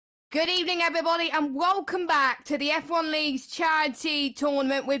Good evening, everybody, and welcome back to the F1 League's charity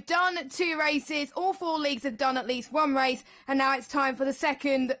tournament. We've done 2 races. All 4 leagues have done at least 1 race, and now it's time for the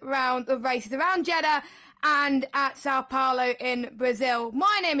second round of races around Jeddah and at Sao Paulo in Brazil.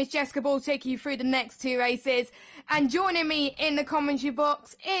 My name is Jessica Ball, taking you through the next 2 races, and joining me in the commentary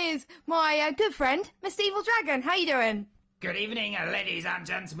box is my good friend, Mr. Evil Dragon. How you doing? Good evening, ladies and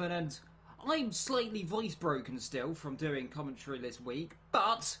gentlemen, and I'm slightly voice broken still from doing commentary this week,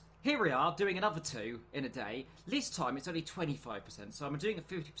 but here we are, doing another 2 in a day. This time it's only 25%, so I'm doing a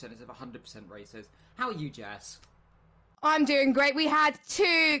 50% instead of 100% races. How are you, Jess? I'm doing great. We had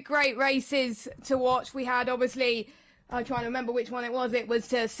 2 great races to watch. We had, obviously, I'm trying to remember which one it was. It was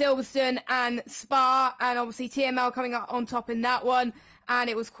Silverstone and Spa, and obviously TML coming up on top in that one.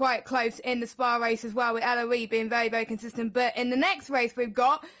 And it was quite close in the Spa race as well, with LOE being very, very consistent. But in the next race we've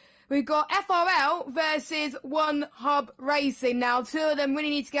got FRL versus One Hub Racing. Now, 2 of them really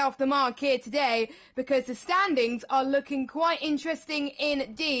need to get off the mark here today because the standings are looking quite interesting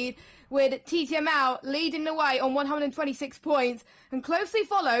indeed, with TTML leading the way on 126 points and closely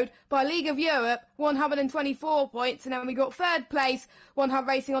followed by League of Europe, 124 points. And then we got 3rd place, One Hub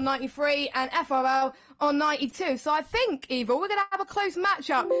Racing on 93 and FRL on 92. So I think, Evil, we're going to have a close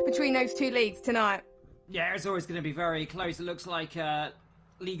matchup between those 2 leagues tonight. Yeah, it's always going to be very close. It looks like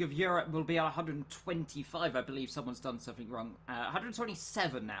League of Europe will be at 125. I believe someone's done something wrong.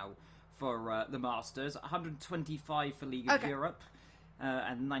 127 now for the Masters. 125 for League of Europe.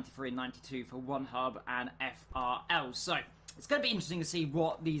 And 93 and 92 for One Hub and FRL. So it's going to be interesting to see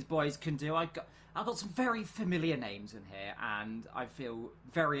what these boys can do. I've got some very familiar names in here, and I feel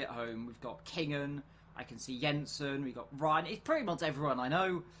very at home. We've got Kingen. I can see Jensen. We've got Ryan. It's pretty much everyone I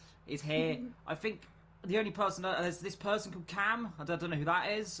know is here. I think the only person, there's this person called Cam. I don't know who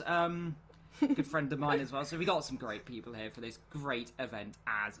that is. Good friend of mine as well. So we got some great people here for this great event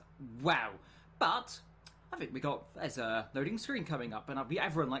as well. But I think there's a loading screen coming up, and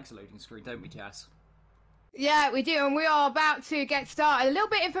everyone likes a loading screen, don't we, Jess? Yeah, we do, and we are about to get started. A little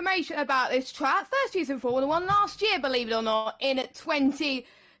bit of information about this track. First use in Formula 1 last year, believe it or not, in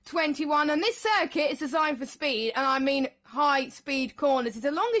 2021. And this circuit is designed for speed, and I mean high-speed corners. It's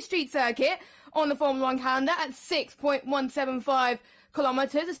the longest street circuit on the Formula 1 calendar at 6.175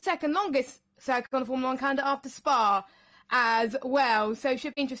 kilometres, the second longest circuit on the Formula 1 calendar after Spa as well. So it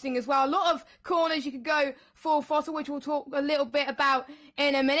should be interesting as well. A lot of corners you could go for fossil, which we'll talk a little bit about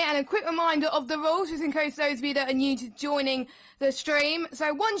in a minute. And a quick reminder of the rules, just in case those of you that are new to joining the stream.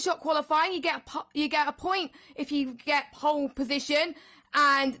 So one-shot qualifying, you get a point if you get pole position.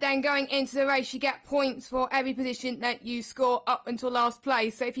 And then going into the race, you get points for every position that you score up until last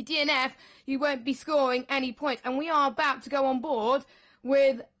place. So if you DNF, you won't be scoring any points. And we are about to go on board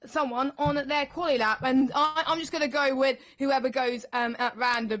with someone on their quali lap, and I'm just going to go with whoever goes at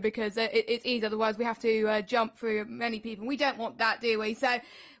random because it's easy. Otherwise, we have to jump through many people. We don't want that, do we? So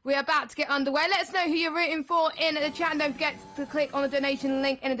we're about to get underway. Let us know who you're rooting for in the chat, and don't forget to click on the donation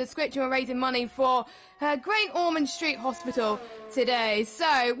link in the description. We're raising money for Great Ormond Street Hospital today.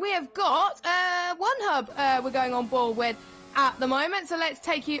 So we have got One Hub we're going on board with at the moment. So let's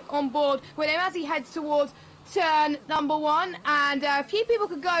take you on board with him as he heads towards turn number 1, and a few people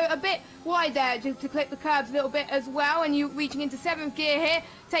could go a bit wide there to clip the curbs a little bit as well, and you reaching into 7th gear here,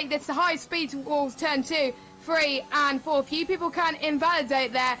 take this to high speed towards turn 2, 3 and 4. A few people can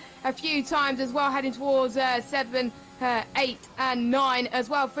invalidate there a few times as well, heading towards 7, 8 and 9 as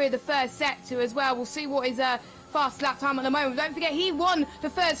well through the first sector as well. We'll see what is fast lap time at the moment. Don't forget, he won the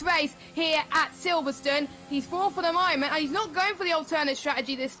first race here at Silverstone. He's 4th for the moment, and he's not going for the alternate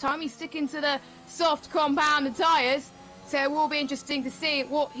strategy this time. He's sticking to the soft compound tyres, so it will be interesting to see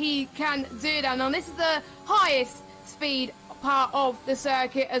what he can do down on. This is the highest speed part of the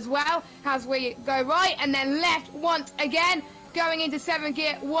circuit as well, as we go right and then left once again, going into 7th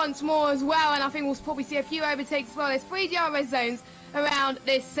gear once more as well, and I think we'll probably see a few overtakes as well. There's 3 DRS zones around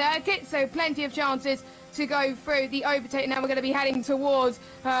this circuit, so plenty of chances to go through the overtake. Now we're going to be heading towards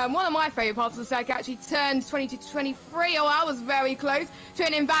one of my favourite parts of the circuit, actually turns 22 to 23. Oh, I was very close to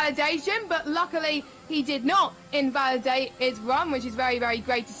an invalidation, but luckily he did not invalidate his run, which is very, very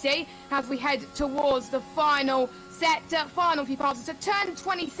great to see as we head towards the final sector, final few passes. So turn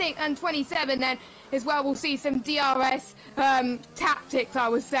 26 and 27 then as well, we'll see some DRS tactics, I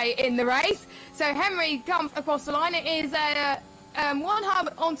would say, in the race. So Henry comes across the line. It is One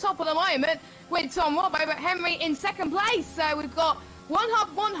Hub on top of the moment with Tom Robbo, but Henry in 2nd place. So we've got One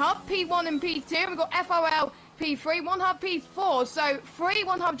Hub, P1 and P2, and we've got FRL P3, One Hub P4. So 3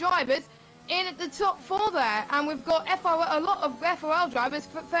 One Hub drivers in at the top 4 there, and we've got a lot of FRL drivers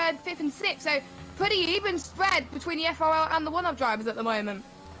for 3rd, 5th and 6th. So pretty even spread between the FRL and the One Hub drivers at the moment.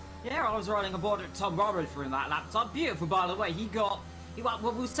 Yeah, I was riding aboard at Tom Roberts in that laptop. Beautiful, by the way.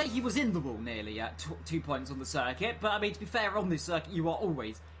 We'll say he was in the wall nearly at 2 points on the circuit. But, I mean, to be fair, on this circuit, you are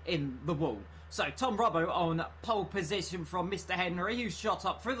always in the wall. So, Tom Robbo on pole position from Mr. Henry, who shot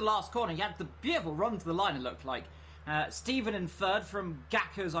up through the last corner. He had the beautiful run to the line, it looked like. Stephen in third from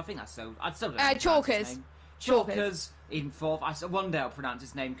Gackers. I think that's still... I still don't know Chalkers. Chalkers in fourth. One day I'll pronounce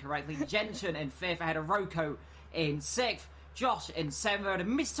his name correctly. Gentian in fifth. Ahead of Rocco in sixth. Josh in seventh.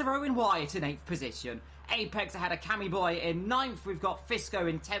 And Mr. Owen Wyatt in eighth position. Apex ahead of Cammy Boy in ninth. We've got Fisco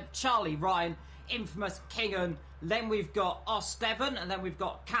in 10th. Charlie, Ryan, Infamous, Kingan. Then we've got Ostevan. And then we've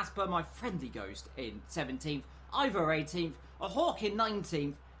got Casper, my friendly ghost, in 17th. Ivor 18th. A Hawk in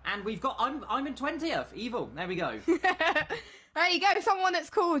 19th. And we've got... I'm in 20th. Evil. There we go. There you go, someone that's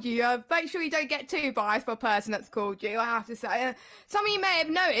called you. Make sure you don't get too biased for a person that's called you, I have to say. Some of you may have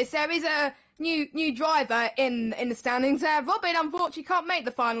noticed there is a new driver in the standings. Robin, unfortunately, can't make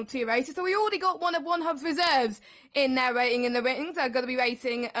the final two races, so we already got one of One Hub's reserves in their rating in the ratings. They're going to be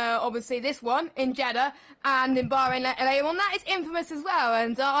racing, obviously, this one in Jeddah and in Bahrain later on. That is Infamous as well,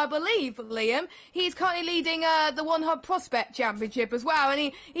 and I believe, Liam, he's currently leading the One Hub Prospect Championship as well,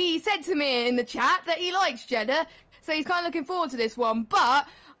 and he said to me in the chat that he likes Jeddah. So he's kind of looking forward to this one. But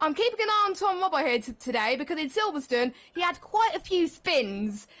I'm keeping an eye on Tom Robbo here today because in Silverstone, he had quite a few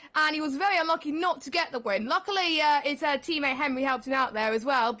spins and he was very unlucky not to get the win. Luckily, his teammate Henry helped him out there as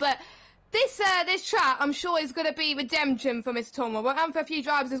well. But this track, I'm sure, is going to be redemption for Mr. Tom Robbo and for a few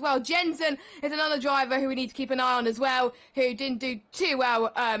drivers as well. Jensen is another driver who we need to keep an eye on as well, who didn't do too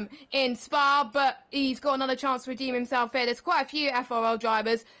well in Spa, but he's got another chance to redeem himself here. There's quite a few FRL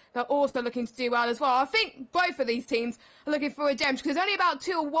drivers that are also looking to do well as well. I think both of these teams are looking for redemption because there's only about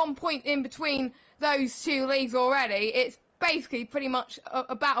 2 or 1 point in between those two leagues already. It's basically pretty much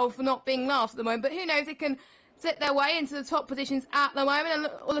a battle for not being last at the moment, but who knows, it can sit their way into the top positions at the moment. And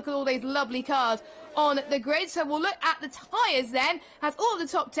look at all these lovely cars on the grid. So we'll look at the tyres then, as all of the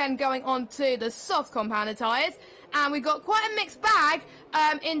top 10 going on to the soft compounded tyres. And we've got quite a mixed bag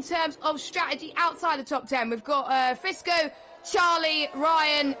in terms of strategy outside the top 10. We've got Frisco, Charlie,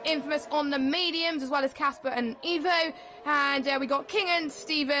 Ryan, Infamous on the mediums, as well as Casper and Evo. And we got Kingan,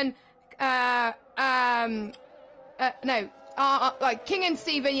 Stephen, Kingan,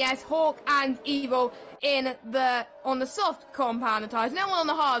 Stephen, yes, Hawk and Evil on the soft compound tyres. No one on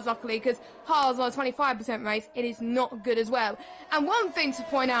the hards, luckily, because hards on a 25% race, it is not good as well. And one thing to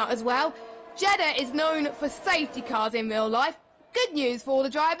point out as well, Jeddah is known for safety cars in real life. Good news for all the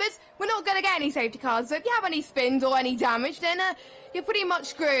drivers, we're not going to get any safety cars, so if you have any spins or any damage, then you're pretty much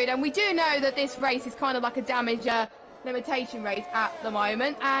screwed. And we do know that this race is kind of like a damage limitation race at the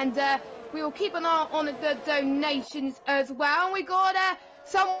moment, and we will keep an eye on the donations as well. And we got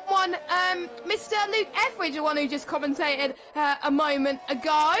someone, Mr. Luke Etheridge, the one who just commentated a moment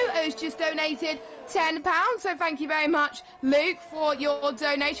ago, who's just donated £10. So thank you very much, Luke, for your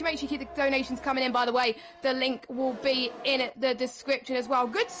donation. Make sure you keep the donations coming in, by the way. The link will be in the description as well.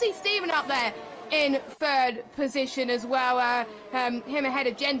 Good to see Stephen up there in third position as well. Him ahead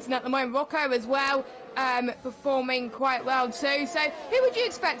of Jensen at the moment. Rocco as well, performing quite well too. So who would you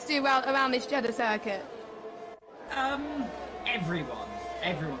expect to do well around this Jeddah circuit?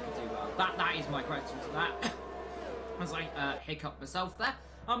 Everyone could do well. That is my question to that. As I hiccup myself there.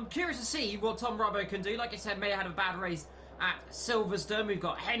 I'm curious to see what Tom Robbo can do. Like I said, may have had a bad race at Silverstone. We've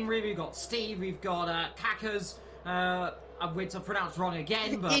got Henry, we've got Steve, we've got Kakas, which I pronounced wrong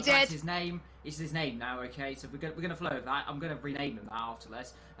again, but that's his name. It's his name now, okay? So we're going to flow with that. I'm going to rename him that after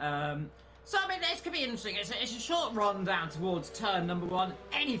this. So, I mean, this could be interesting. It's a short run down towards turn number 1.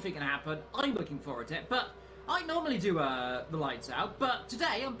 Anything can happen. I'm looking forward to it, but I normally do the lights out, but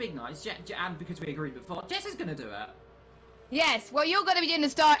today I'm being nice, and because we agreed before, Jess is going to do it. Yes, well, you're going to be doing the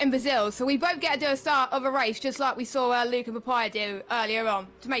start in Brazil, so we both get to do a start of a race, just like we saw Luke and Papaya do earlier on,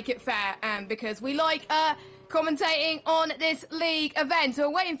 to make it fair, and because we like commentating on this league event. So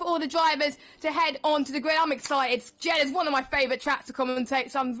we're waiting for all the drivers to head onto the grid. I'm excited. Jeddah's one of my favourite tracks to commentate,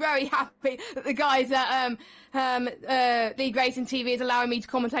 so I'm very happy that the guys at League Racing TV is allowing me to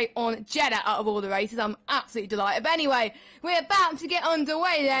commentate on Jeddah out of all the races. I'm absolutely delighted. But anyway, we're about to get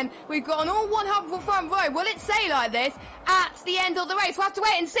underway then. We've got an all 100 front row. Will it say like this at the end of the race? We'll have to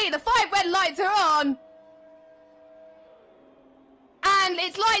wait and see. The 5 red lights are on. And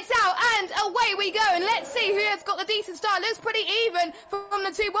it's lights out, and away we go. And let's see who has got the decent start. Looks pretty even from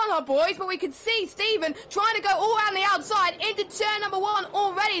the 2 1-hub boys, but we can see Stephen trying to go all around the outside into turn number 1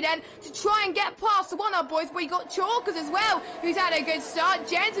 already then to to try and get past the one-up boys. We got Chalkers as well, who's had a good start.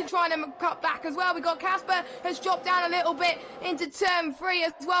 Jensen trying to cut back as well. We got Casper has dropped down a little bit into turn 3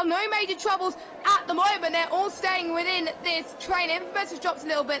 as well. No major troubles at the moment. They're all staying within this train. Infamous has dropped a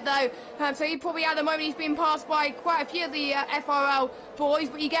little bit though, so he probably at the moment he's been passed by quite a few of the FRL boys,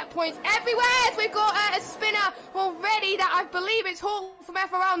 but you get points everywhere. So we've got a spinner already that I believe it's Hawk from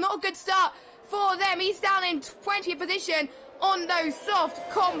FRL. Not a good start for them. He's down in 20th position on those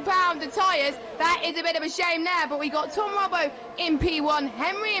soft compound tyres. That is a bit of a shame there, but we got Tom Robbo in P1,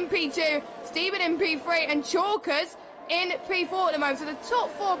 Henry in P2, Stephen in P3, and Chalkers in P4 at the moment. So the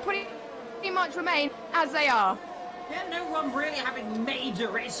top 4 pretty much remain as they are. Yeah, no one really having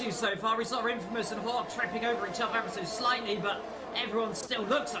major issues so far. We saw Infamous and Hawk tripping over each other ever so slightly, but everyone still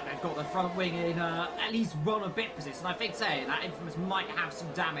looks like they've got the front wing in at least one a bit position. I think saying that Infamous might have some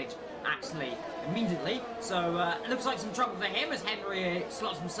damage actually immediately, so it looks like some trouble for him as Henry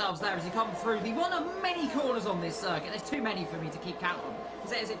slots themselves there as he comes through the one of many corners on this circuit. There's too many for me to keep count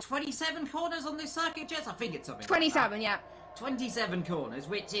on. Is it 27 corners on this circuit, Jess? I think it's something 27, like yeah. 27 corners,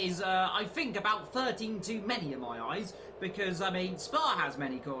 which is, I think, about 13 too many in my eyes, because, I mean, Spa has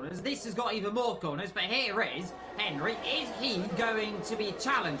many corners, this has got even more corners, but here is Henry. Is he going to be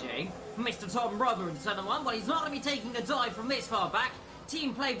challenging Mr. Tom Robber in Turn 1? Well, he's not going to be taking a dive from this far back.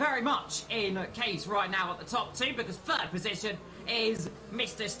 Team play very much in case right now at the top 2, because 3rd position is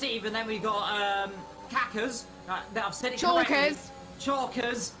Mr. Steve, and then we got, Kakas, I've said it correctly.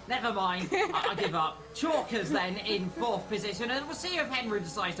 Chalkers, never mind, I give up. Chalkers then in 4th position, and we'll see if Henry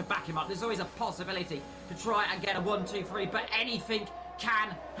decides to back him up. There's always a possibility to try and get a 1, 2, 3, but anything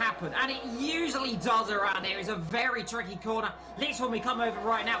can happen, and it usually does around here. It's a very tricky corner. This one we come over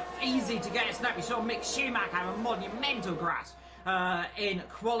right now, easy to get a snap. We saw Mick Schumacher have a monumental grasp in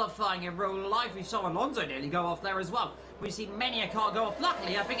qualifying in real life. We saw Alonso nearly go off there as well. We've seen many a car go off.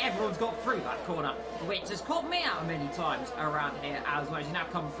 Luckily, I think everyone's got through that corner, which has caught me out many times around here as well. As you now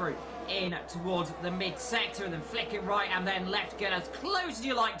come through in towards the mid-sector and then flick it right and then left. Get as close as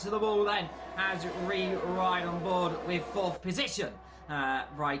you like to the wall then as we ride on board with 4th position.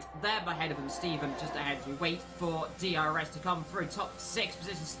 Right there ahead of them, Stephen just ahead as we wait for DRS to come through. Top 6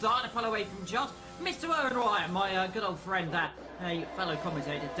 position, starting to pull away from Josh. Mr. Owen Ryan, my good old friend there, a fellow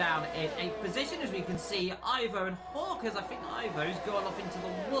commentator, down in 8th position. As we can see, Ivo and Hawkers, I think Ivo's gone off into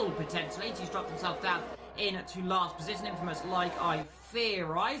the wall potentially. He's dropped himself down into last position. Infamous, like I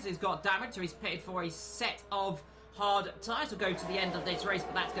theorise, has got damage, so he's pitted for a set of hard tyres. Will go to the end of this race,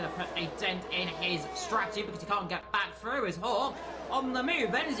 but that's going to put a dent in his strategy because he can't get back through. As Hawk on the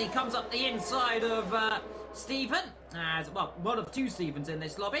move then as he comes up the inside of Stephen, as well, one of 2 Stephens in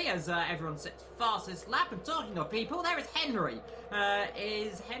this lobby as everyone sits fastest lap. And talking of people, there is Henry.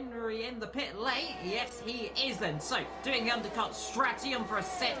 Is Henry in the pit lane? Yes, he is then. So, doing the undercut strategy on for a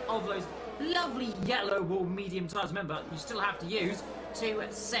set of those lovely yellow wall medium tyres. Remember, you still have to use 2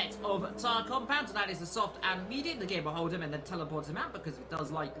 sets of tyre compounds, and that is the soft and medium. The gear will hold him and then teleports him out because it does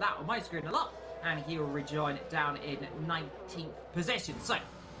like that on my screen a lot. And he will rejoin down in 19th position.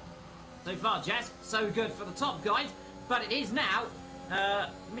 So far, Jess, so good for the top guys. But it is now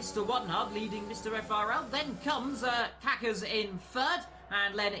Mr. Whatnot leading Mr. FRL. Then comes Kakas in 3rd.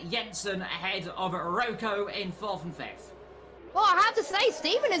 And then Jensen ahead of Rocco in 4th and 5th. Well, I have to say,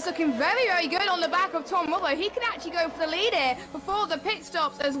 Stephen is looking very, very good on the back of Tom Robbo. He can actually go for the lead here before the pit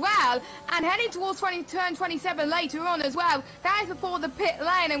stops as well. And heading towards turn 27 later on as well. That is before the pit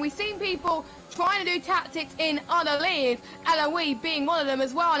lane. And we've seen people trying to do tactics in other leads, LOE being one of them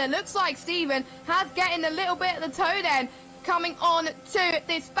as well. And it looks like Stephen has getting a little bit of the toe then, coming on to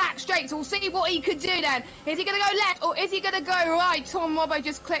this back straight. So we'll see what he could do then. Is he going to go left or is he going to go right? Tom Robbo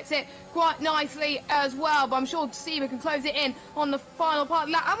just clips it quite nicely as well, but I'm sure Stephen can close it in on the final part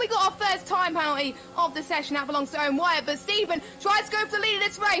of that. And we got our first time penalty of the session. That belongs to Owen Wyatt, but Stephen tries to go for the lead of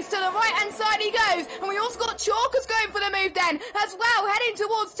this race. To the right hand side he goes, and we also got Chalkers going for the move then as well, heading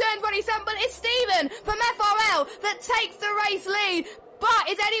towards turn 27, but it's Stephen from FRL that takes the race lead.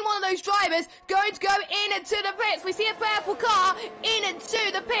 But is any one of those drivers going to go into the pits? We see a purple car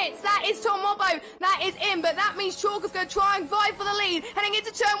into the pits. That is Tom Robbo. That is in, but that means Chalker's going to try and vie for the lead. Heading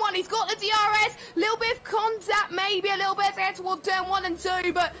into turn 1, he's got the DRS. Little bit of contact, maybe a little bit there towards turn 1 and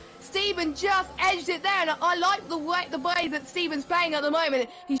 2, but Stephen just edged it there, and I like the way that Stephen's playing at the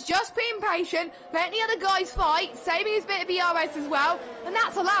moment. He's just being patient, letting the other guys fight, saving his bit of DRS as well, and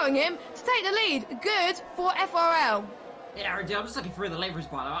that's allowing him to take the lead. Good for FRL. Yeah, I'm just looking through the liveries,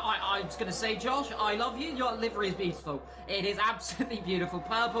 by the way. I'm just going to say, Josh, I love you. Your livery is beautiful. It is absolutely beautiful.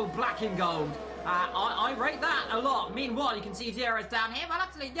 Purple, black and gold. I rate that a lot. Meanwhile, you can see DRS down here. Well,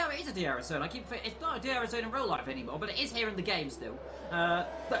 actually, no, it is a DRS zone. It's not a DRS zone in real life anymore, but it is here in the game still.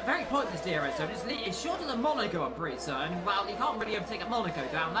 But very pointless DRS zone. It's shorter than Monaco, I'm pretty certain. Well, you can't really overtake a Monaco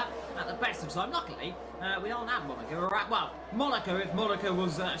down that at the best of time. Luckily, we don't have Monaco. Well, Monaco, if Monaco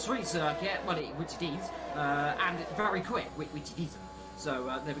was a street circuit, well, which it is, and very quick, which it isn't.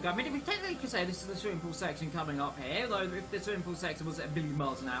 So there we go. I mean, we technically could say this is the swimming pool section coming up here, though if the swimming pool section was at 1 billion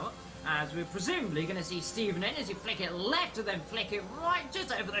miles an hour, as we're presumably going to see Stephen in as you flick it left and then flick it right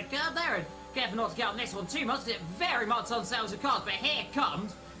just over the curve there. And careful not to get on this one too much, it very much unsettles the cars. But here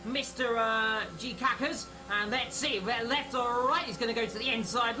comes Mr. G. Kackers, and let's see, left or right, he's going to go to the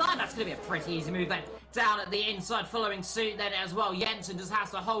inside line. That's going to be a pretty easy move then. Down at the inside, following suit then as well. Jensen just has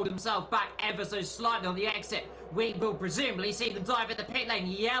to hold himself back ever so slightly on the exit. We will presumably see them dive in the pit lane.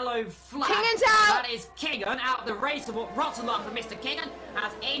 Yellow flag. Kingan's out! That is Kingan out of the race. And what rotten luck for Mr. Kingan,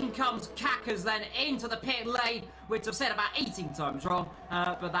 as in comes Kackers then into the pit lane, which I've said about 18 times wrong,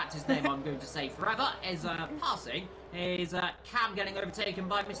 but that's his name I'm going to say forever, is passing. Is Cam getting overtaken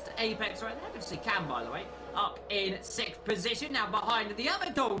by Mr. Apex right there. Good to see Cam, by the way, up in 6th position. Now behind the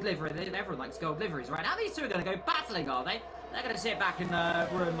other gold livery. Everyone likes gold liveries right now. These two are going to go battling, are they? They're going to sit back and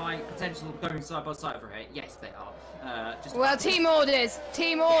ruin my potential of going side by side for it. Yes, they are. Well, team orders,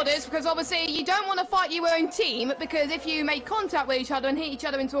 because obviously you don't want to fight your own team, because if you make contact with each other and hit each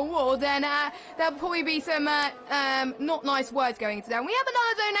other into a wall, then there'll probably be some not nice words going into them. We have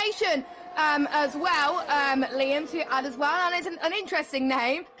another donation as well, Liam, to add as well, and it's an interesting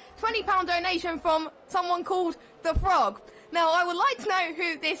name. £20 donation from someone called The Frog. Now, I would like to know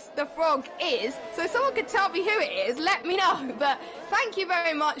who The Frog is, so if someone could tell me who it is, let me know. But thank you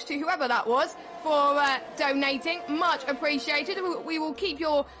very much to whoever that was for donating. Much appreciated. We will keep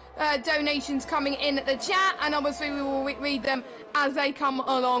your donations coming in the chat, and obviously we will read them as they come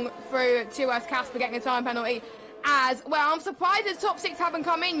along through to us. Casper getting a time penalty as well. I'm surprised the top 6 haven't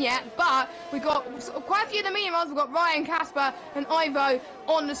come in yet, but we've got quite a few of the medium ones. We've got Ryan, Casper and Ivo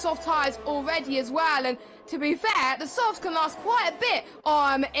on the soft tyres already as well, and to be fair, the softs can last quite a bit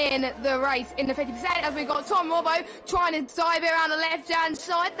in the race in the 50%, as we've got Tom Robbo trying to dive around the left-hand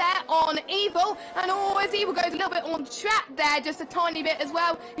side there on Evil, and always Evil goes a little bit on track there, just a tiny bit as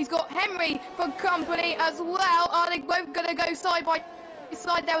well. He's got Henry for company as well. Are they both going to go side by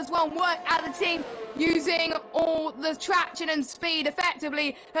side there as well and work as a team, using all the traction and speed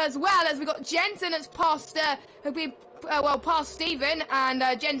effectively, as well as we've got Jensen that's past past Stephen, and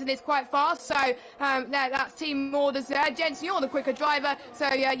Jensen is quite fast, so that's team orders there. Jensen, you're the quicker driver,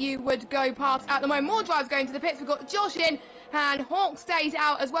 so you would go past at the moment. More drivers going to the pits. We've got Josh in, and Hawk stays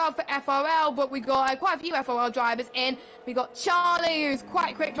out as well for FRL, but we've got quite a few FRL drivers in. We've got Charlie, who's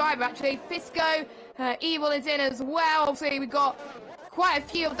quite a quick driver actually. Fisco, Evil is in as well. Obviously, we've got quite a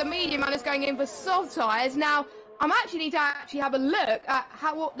few of the medium runners going in for soft tyres. Now, I need to have a look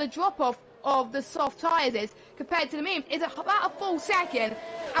at what the drop-off of the soft tyres is compared to the medium. It's about a full second,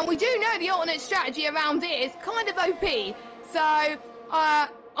 and we do know the alternate strategy around it is kind of OP. So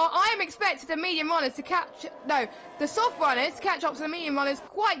I am expecting the medium runners to the soft runners to catch up to the medium runners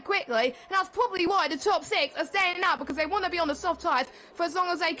quite quickly, and that's probably why the top 6 are staying out, because they want to be on the soft tyres for as long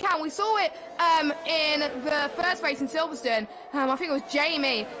as they can. We saw it in the first race in Silverstone. I think it was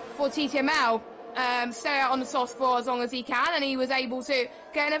Jamie for TTML. Stay out on the softs for as long as he can, and he was able to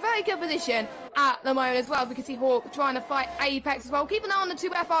get in a very good position at the moment as well. We can see Hawk trying to fight Apex as well. Keep an eye on the 2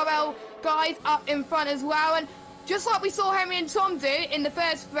 FRL guys up in front as well, and just like we saw Henry and Tom do in the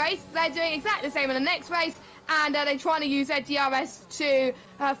first race, they're doing exactly the same in the next race, and they're trying to use their DRS to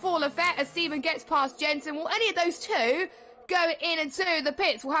full effect as Stephen gets past Jensen. Will any of those 2 go in into the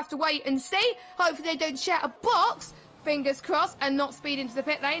pits? We'll have to wait and see. Hopefully they don't share a box, fingers crossed, and not speed into the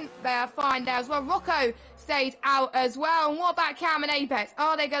pit lane. They're fine there as well. Rocco stays out as well. And what about Cam and Apex?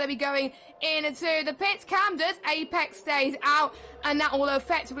 Are they going to be going into the pits? Cam does. Apex stays out, and that will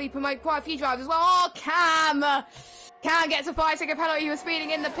effectively promote quite a few drivers as well. Oh, Cam gets a 5-second penalty. He was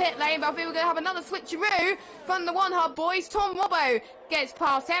speeding in the pit lane, but I think we're going to have another switcheroo from the One Hub boys. Tom Robbo gets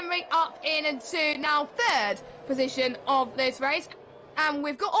past Henry, up into now 3rd position of this race. And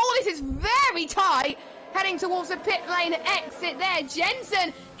we've got, this is very tight, heading towards the pit lane exit there.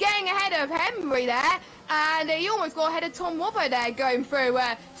 Jensen getting ahead of Henry there, and he almost got ahead of Tom Robbo there, going through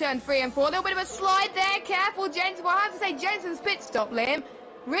turn 3 and 4. A little bit of a slide there. Careful, Jensen. Well, I have to say, Jensen's pit stop, Liam,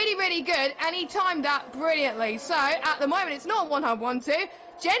 really, really good, and he timed that brilliantly. So, at the moment, it's not 1 hub 1-2.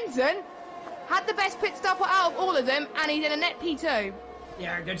 Jensen had the best pit stop out of all of them, and he did a net P2.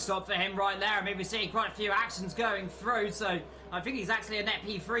 Yeah, a good stop for him right there. I mean, we're seeing quite a few actions going through, so I think he's actually a net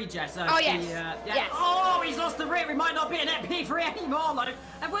P3, Jess. Oh, yes. Yes. Oh, he's lost the rear. He might not be a net P3 anymore, though. And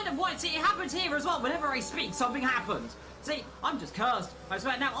it happens here as well. Whenever I speak, something happens. See, I'm just cursed. I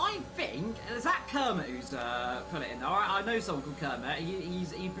swear. Now, I think, is that Kermit who's put it in there? I know someone called Kermit.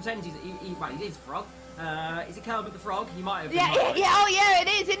 He pretends well, he is a frog. Is it Kermit the Frog? He might have been. Yeah, oh yeah, it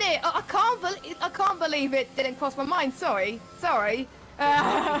is, isn't it? I can't believe it didn't cross my mind. Sorry.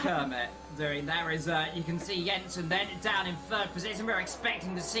 Kermit doing there is, you can see Jensen then down in third position. We're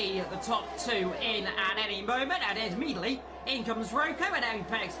expecting to see the top two in at any moment, and immediately in comes Roko, and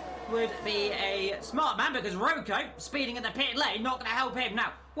Apex would be a smart man because Roko, speeding in the pit lane, not going to help him.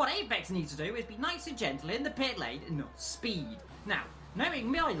 Now, what Apex needs to do is be nice and gentle in the pit lane and not speed. Now, knowing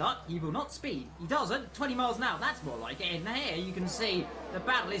my luck, he will not speed. He doesn't. 20 miles an hour, that's more like it. In here, you can see the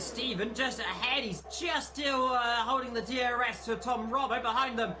battle is Steven just ahead. He's just still holding the DRS to Tom Robbo.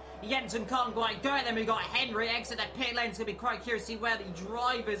 Behind them, Jensen can't quite go it. Then we've got Henry exit that pit lane. It's going to be quite curious to see where the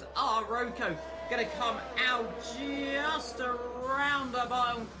drivers are. Roko going to come out just around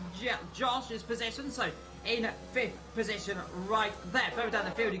about Josh's position. So in fifth position right there. Further down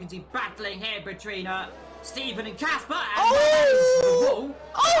the field, you can see battling here between Steven and Casper, and the wall.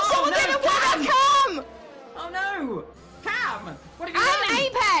 Someone did a Webcam! Oh no! Cam! What have you done? And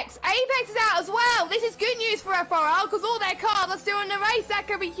Apex! Apex is out as well! This is good news for FRL, because all their cars are still in the race. That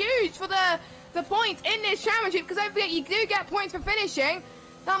could be huge for the points in this championship, because don't forget, you do get points for finishing.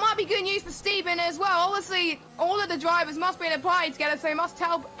 That might be good news for Steven as well. Obviously, all of the drivers must be in a party together, so he must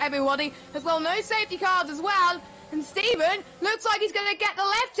help everybody as well. No safety cars as well. And Steven looks like he's going to get the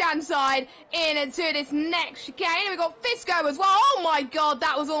left-hand side into this next chicane. And we've got Fisco as well. Oh, my God,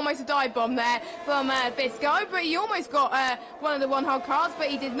 that was almost a dive bomb there from Fisco. But he almost got one of the one-hole cars, but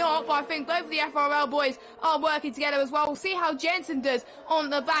he did not. But I think both of the FRL boys are working together as well. We'll see how Jensen does on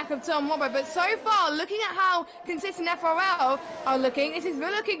the back of Tom Robbo. But so far, looking at how consistent FRL are looking, this is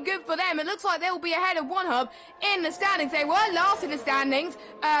looking good for them. It looks like they will be ahead of One Hub in the standings. They were last in the standings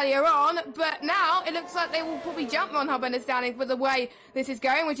earlier on, but now it looks like they will probably jump One Hub in the standings with the way this is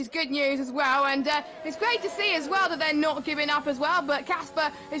going, which is good news as well. And it's great to see as well that they're not giving up as well. But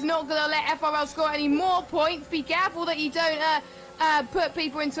Casper is not going to let FRL score any more points. Be careful that you don't put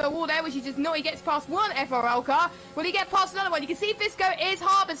people into a wall there, which he does not. He gets past one FRL car. Will he get past another one? You can see Fisco is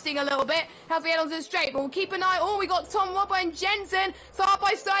harvesting a little bit as we head onto the straight, but we'll keep an eye. Oh, we got Tom Robbo and Jensen side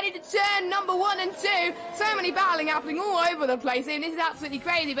by side into turn number 1 and 2. So many battling happening all over the place, and this is absolutely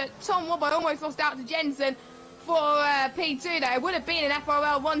crazy. But Tom Robbo almost lost out to Jensen for P2 there. It would have been an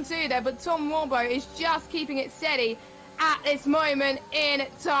FRL 1-2 there, but Tom Robbo is just keeping it steady at this moment in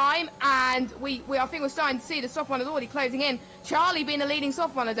time, and I think we're starting to see the soft runners already closing in. Charlie being the leading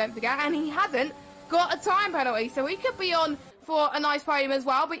soft runner, don't forget, and he hasn't got a time penalty, so he could be on for a nice podium as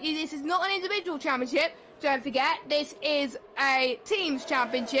well. But this is not an individual championship, don't forget. This is a teams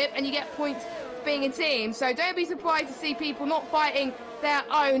championship, and you get points being a team, so don't be surprised to see people not fighting their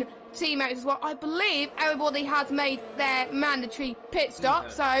own teammates as well. I believe everybody has made their mandatory pit stop,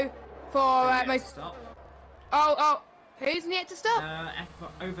 so for most stop. Who's yet to stop?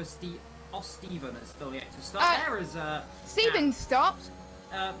 Steven is still yet to stop. There is Steven stopped.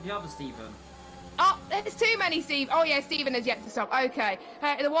 The other Steven. Oh, there's too many Steve. Oh yeah, Steven has yet to stop. Okay,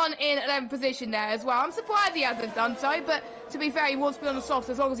 the one in 11th position there as well. I'm surprised he hasn't done so, but to be fair, he wants to be on the softs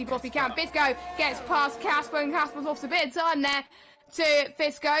as long as he possibly can. Fisco gets past Casper, and Casper's lost a bit of time there to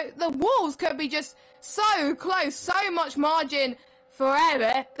Fisco. The walls could be just so close, so much margin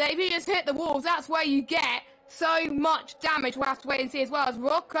forever, that if you just hit the walls, that's where you get so much damage. We'll have to wait and see as well as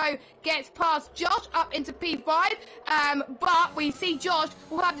Rocco gets past Josh up into P5. But we see Josh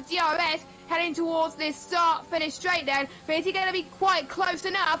will have the DRS heading towards this start-finish straight then. But is he going to be quite close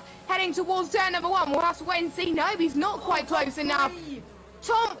enough heading towards turn number 1? We'll have to wait and see. No, he's not quite close enough.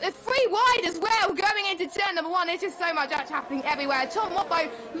 Tom, 3 wide as well, going into turn number 1. There's just so much that's happening everywhere. Tom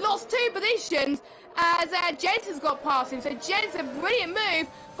Robbo lost 2 positions as Jensen's got past him. So Jensen, brilliant move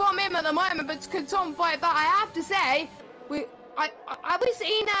from him at the moment, but could Tom fight back? I have to say, have we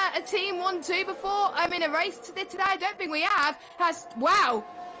seen a team 1-2 before in a race today? I don't think we have. Wow,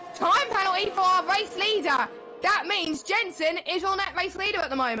 time penalty for our race leader. That means Jensen is on that race leader at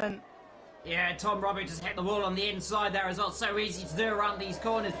the moment. Yeah, Tom Robbo just hit the wall on the inside there as well. So easy to do around these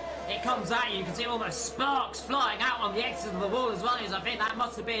corners. It comes at you. You can see all those sparks flying out on the exit of the wall as well. As I think that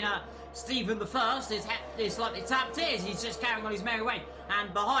must have been Steven the First. His head is slightly tapped here. He's just carrying on his merry way.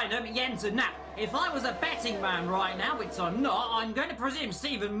 And behind him, Jensen. Now, if I was a betting man right now, which I'm not, I'm going to presume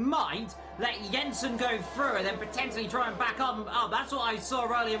Steven might let Jensen go through and then potentially try and back up. Oh, that's what I saw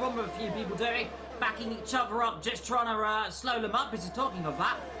earlier on with a few people doing. backing each other up, just trying to slow them up. As you're talking of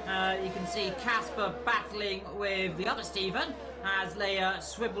that, you can see Casper battling with the other Stephen as they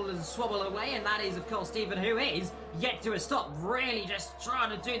swivel and swabble away, and that is, of course, Stephen, who is yet to a stop, really just trying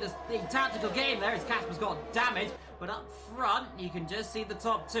to do the tactical game there as Casper's got damage. But up front, you can just see the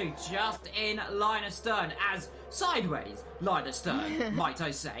top two just in line astern, as sideways line astern, might I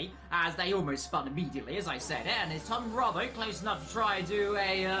say, as they almost spun immediately, as I said it. And it's Tom Robbo close enough to try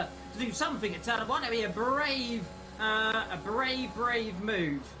to do something at turn one. It'd be a brave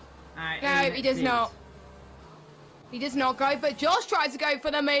move. No, he does not. He does not go, but Josh tries to go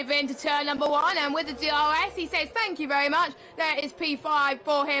for the move into turn number one, and with the DRS, he says thank you very much. There is P5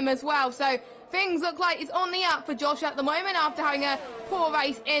 for him as well. So things look like it's on the up for Josh at the moment after having a poor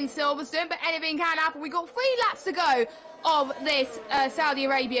race in Silverstone, but anything can happen. We've got 3 laps to go of this Saudi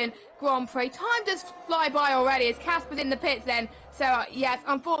Arabian Grand Prix. Time does fly by already as Casper's in the pits then. So, yes,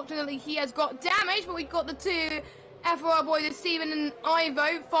 unfortunately he has got damage, but we've got the two FRR boys, Stephen and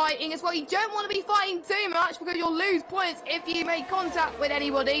Ivo, fighting as well. You don't want to be fighting too much because you'll lose points if you make contact with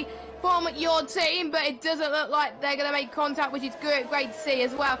anybody from your team, but it doesn't look like they're going to make contact, which is great to see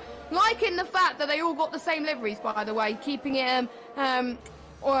as well. Liking the fact that they all got the same liveries, by the way, keeping it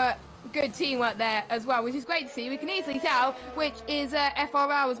or good teamwork there as well, which is great to see. We can easily tell which is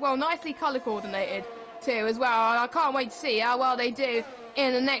FRL as well, nicely colour coordinated too as well. And I can't wait to see how well they do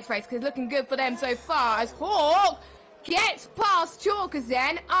in the next race because it's looking good for them so far as Hawk gets past Chalkers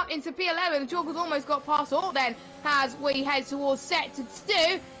then up into P11. Chalkers almost got past Hawk then as we head towards sector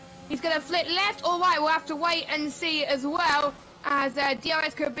 2. He's going to flip left. All right, we'll have to wait and see as well as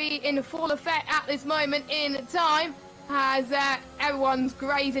DRS could be in full effect at this moment in time as everyone's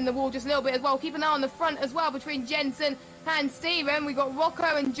grazing the wall just a little bit as well. Keep an eye on the front as well between Jensen and Steven. We've got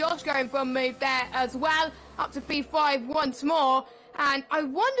Rocco and Josh going for a move there as well, up to P5 once more. And I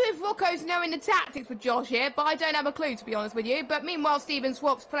wonder if Rocco's knowing the tactics with Josh here, but I don't have a clue, to be honest with you. But meanwhile, Steven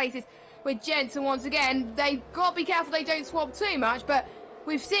swaps places with Jensen once again. They've got to be careful they don't swap too much, but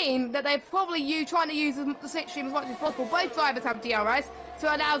we've seen that they're probably trying to use the slipstream as much as possible. Both drivers have DRS,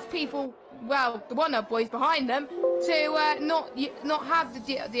 so it allows people, well, the one-up boys behind them, to not have the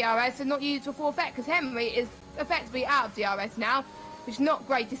DRS and not use it for full effect, because Henry is effectively out of DRS now, which is not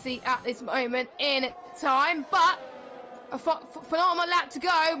great to see at this moment in time. But a phenomenal lap to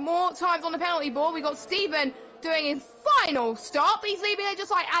go. More times on the penalty board. We got Stephen doing his final stop. He's leaving it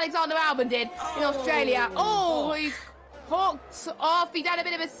just like Alexander Albon did in Australia. Oh, he's hooked off. He's had a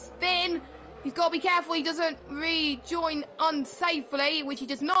bit of a spin. He's got to be careful he doesn't rejoin unsafely, which he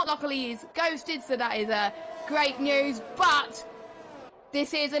does not. Luckily, he's ghosted, so that is great news. But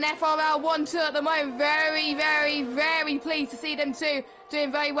this is an FRL 1-2 at the moment. Very, very, very pleased to see them two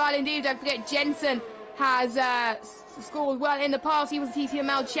doing very well indeed. Don't forget, Jensen has scored well in the past. He was a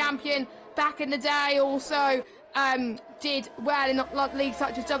TTML champion back in the day. Also did well in leagues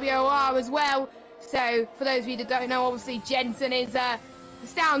such as WOR as well. So for those of you that don't know, obviously Jensen is a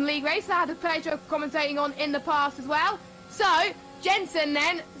Stown League race I had the pleasure of commentating on in the past as well. So Jensen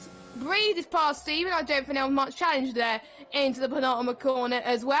then breezes past Steven. I don't think there was much challenge there into the penultimate corner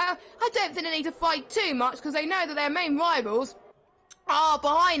as well. I don't think they need to fight too much because they know that their main rivals are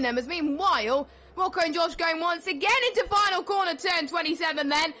behind them. As meanwhile, Rocco and Josh going once again into final corner, turn 27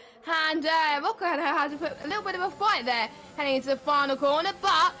 then. And Rocco had to put a little bit of a fight there heading into the final corner.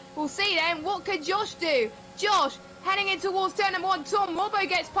 But we'll see then, what could Josh do? Josh heading in towards turn number 1. Tom Robbo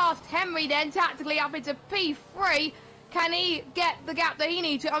gets past Henry then, tactically up into P3. Can he get the gap that he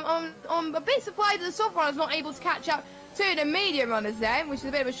needs to? I'm a bit surprised that the soft runner's not able to catch up to the medium runners there, which is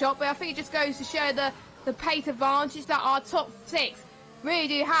a bit of a shock. But I think it just goes to show the pace advantage that our top 6 really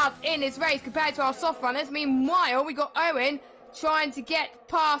do have in this race compared to our soft runners. Meanwhile, we got Owen trying to get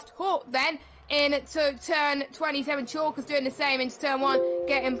past Hawk then into turn 27. Chalkers doing the same into turn 1,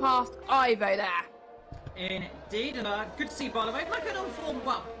 getting past Ivo there. Indeed, and good to see, by the way, my good old form,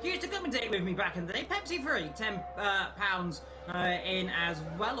 well, he used to commentate with me back in the day, Pepsi Free, £10 in as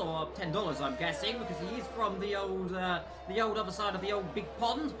well, or $10 I'm guessing, because he is from the old other side of the old big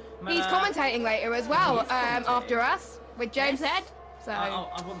pond. He's commentating later as well, after us, with James Head. So I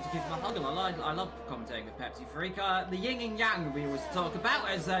want to give him a hug. I love commentating with Pepsi Freak. The yin and yang we always talk about,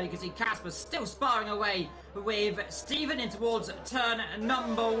 as you can see Casper still sparring away with Stephen in towards turn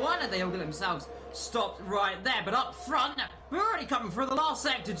number 1, and they all get themselves stopped right there. But up front, we're already coming for the last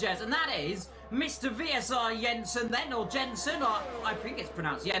sector, Jez, and that is Mr. VSR Jensen then, or Jensen, or I think it's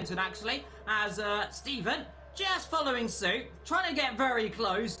pronounced Jensen actually, as Stephen just following suit, trying to get very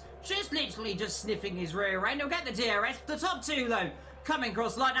close, just literally just sniffing his rear end. He'll get the DRS. The top 2 though, coming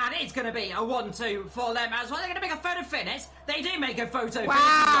across line, and it's going to be a 1-2 for them as well. They're going to make a photo finish. They do make a photo finish.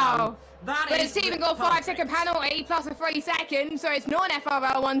 Wow. That But is Stephen got a 5-second penalty plus a 3 seconds, so it's not an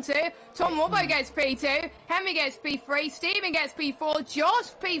FRL 1-2. Tom Robbo gets P2, Henry gets P3, Stephen gets P4,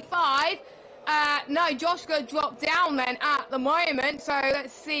 Josh P5. No, Josh got dropped down then at the moment, so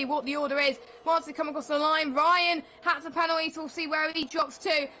let's see what the order is. Once they come across the line, Ryan has a penalty, so we'll see where he drops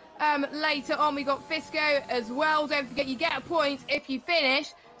to. Later on, we got Fisco as well. Don't forget, you get a point if you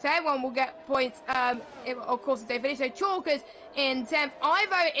finish. So everyone will get points, of course, if they finish. So Chalkers in 10th,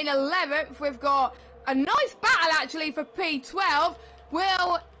 Ivo in 11th. We've got a nice battle, actually, for P12.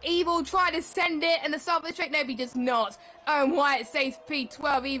 Will Evil try to send it in the start of the straight? No, he does not. Wyatt stays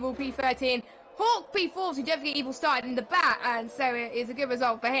P12, Evil P13. Hawk P14, don't forget Evil started in the back, and so it is a good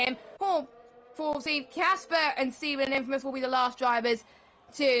result for him. Hawk 14, Casper and Steven and Infamous will be the last drivers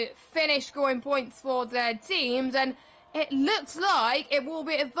to finish scoring points for their teams, and it looks like it will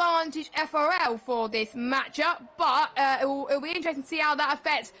be advantage FRL for this matchup, but it'll be interesting to see how that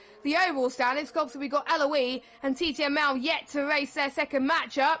affects the overall standings. Obviously, we've got LOE and TTML yet to race their second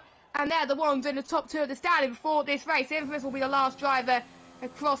matchup, and they're the ones in the top 2 of the standing before this race. Infamous will be the last driver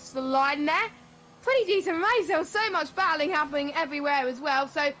across the line there. Pretty decent race. There was so much battling happening everywhere as well,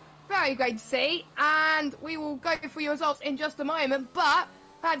 so very great to see. And we will go through your results in just a moment, but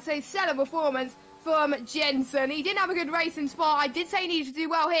I'd say stellar performance from Jensen. He didn't have a good race in Spa. I did say he needed to do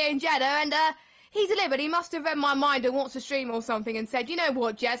well here in Jeddah, and he delivered. He must have read my mind and wants to stream or something and said, you know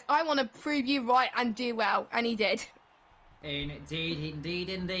what, Jez, I want to prove you right and do well, and he did. Indeed, indeed,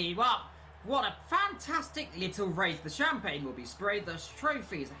 indeed. Well, what a fantastic little race. The champagne will be sprayed, the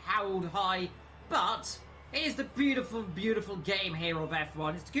trophies held high, but it is the beautiful, beautiful game here of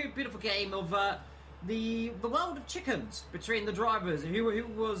F1. It's the beautiful game of the world of chickens between the drivers. Who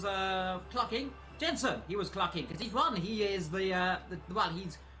was clucking? Jensen. He was clucking because he's won. He is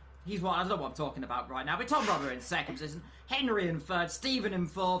he's won. I don't know what I'm talking about right now. But Tom Brother in second position, Henry in third, Stephen in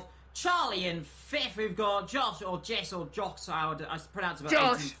fourth, Charlie in fifth. We've got Josh or Jess or Josh. I pronounce it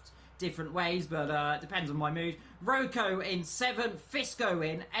about 18 different ways, but depends on my mood. Rocco in seventh, Fisco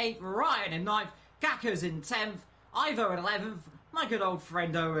in eighth, Ryan in ninth, Gackers in 10th, Ivo in 11th, my good old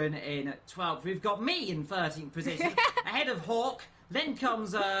friend Owen in 12th. We've got me in 13th position, ahead of Hawk. Then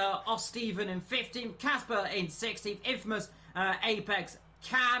comes Stephen in 15th, Casper in 16th, Infamous, Apex,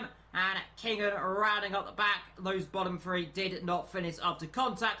 Cam, and Kingan rounding up the back. Those bottom 3 did not finish up to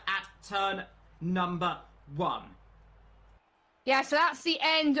contact at turn number 1. Yeah, so that's the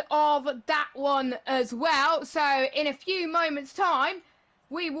end of that one as well. So in a few moments' time,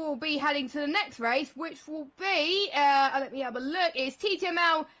 we will be heading to the next race, which will be, let me have a look, it's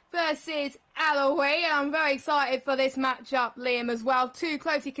TTML versus LOE, and I'm very excited for this matchup, Liam, as well. 2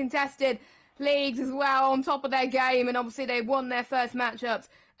 closely contested leagues as well, on top of their game, and obviously they won their first matchups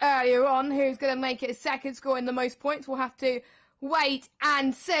earlier on. Who's going to make it a second, scoring the most points? We'll have to wait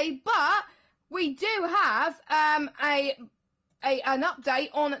and see, but we do have an update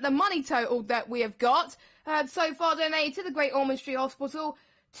on the money total that we have got. So far donated to the Great Ormond Street Hospital,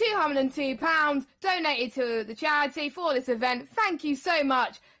 £202 donated to the charity for this event. Thank you so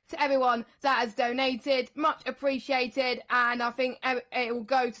much to everyone that has donated, much appreciated, and I think it will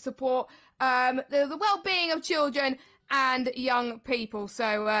go to support the well-being of children and young people.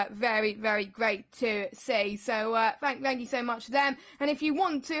 So very, very great to see. So thank you so much to them. And if you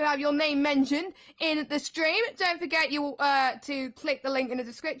want to have your name mentioned in the stream, don't forget to click the link in the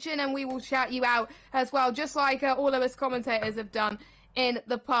description, and we will shout you out as well, just like all of us commentators have done in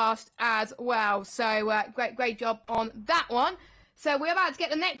the past as well. So great job on that one. So we're about to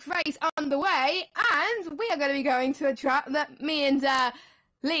get the next race underway, and we are going to be going to a track that me and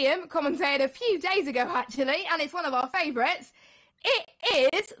Liam commentated a few days ago, actually, and it's one of our favourites.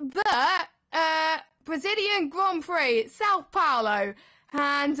 It is the Brazilian Grand Prix, Sao Paulo.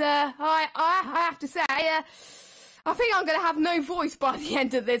 And I have to say, I think I'm going to have no voice by the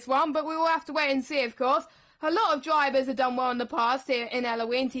end of this one, but we will have to wait and see, of course. A lot of drivers have done well in the past here in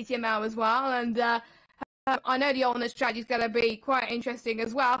LOE and TTML as well, and I know the Honest strategy is going to be quite interesting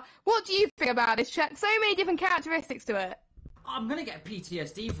as well. What do you think about this track? So many different characteristics to it. I'm going to get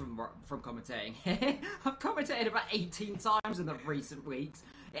PTSD from commentating. I've commentated about 18 times in the recent weeks.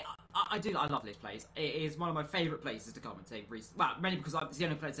 I love this place. It is one of my favourite places to commentate. Well, mainly because it's the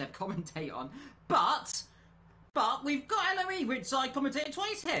only place I ever commentate on. But we've got LOE, which I commentated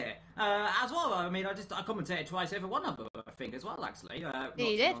twice here as well. I mean, I commentated twice over one other, I think, as well, actually. Not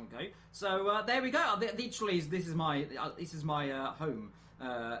too long ago. So there we go. Literally, this is my home.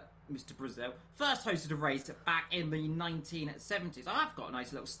 Mr. Brazil first hosted a race back in the 1970s. I've got a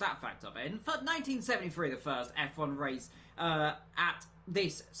nice little stat fact up in. For 1973, the first F1 race at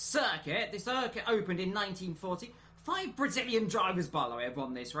this circuit. The circuit opened in 1940. 5 Brazilian drivers, by the way, have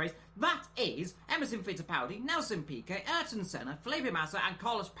won this race. That is Emerson Fittipaldi, Nelson Piquet, Ayrton Senna, Felipe Massa, and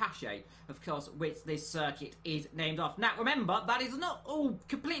Carlos Pache, of course, which this circuit is named after. Now, remember, that is not all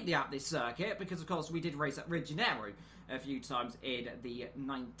completely at this circuit, because, of course, we did race at Rio de Janeiro a few times in the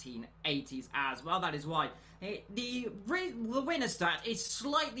 1980s as well. That is why the winner stat is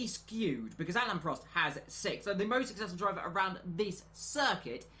slightly skewed, because Alain Prost has 6. So the most successful driver around this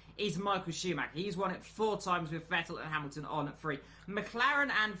circuit is Michael Schumacher. He's won it 4 times with Vettel and Hamilton on 3. McLaren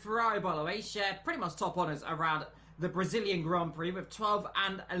and Ferrari, by the way, share pretty much top honours around the Brazilian Grand Prix with 12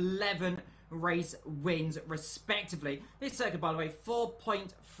 and 11 race wins, respectively. This circuit, by the way,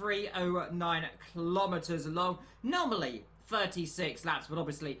 4.309 kilometres long. Normally 36 laps, but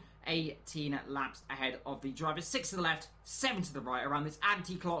obviously 18 laps ahead of the drivers. 6 to the left, 7 to the right around this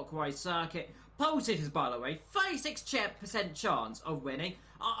anti-clockwise circuit. Pole sitters, by the way, 36% chance of winning.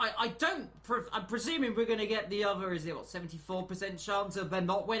 I'm presuming we're going to get the other, 74% chance of them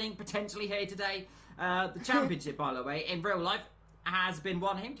not winning, potentially here today. The championship, by the way, in real life, has been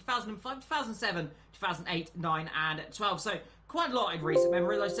won here in 2005, 2007, 2008, 9, and 12. So, quite a lot in recent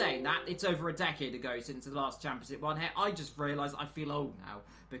memory. Though saying that, it's over a decade ago since the last championship won here. I just realised I feel old now,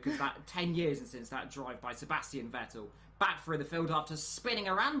 because that 10 years since that drive by Sebastian Vettel back through the field after spinning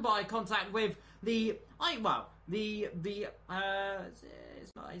around by contact with his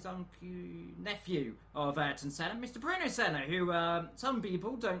nephew of Ayrton Senna, Mr. Bruno Senna, who some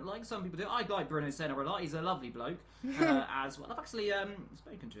people don't like, some people do. I like Bruno Senna a lot. He's a lovely bloke as well. I've actually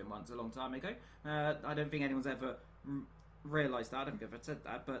spoken to him once a long time ago. I don't think anyone's ever realised that. I don't think I've ever said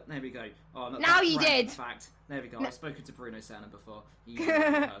that, but there we go. Oh, not now that you random did. Fact. There we go. I've spoken to Bruno Senna before. He's a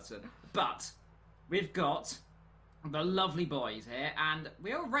lovely person. But we've got the lovely boys here, and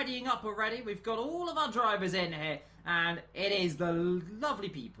we're all readying up already. We've got all of our drivers in here, and it is the lovely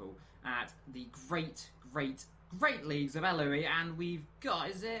people at the great leagues of LOE, and we've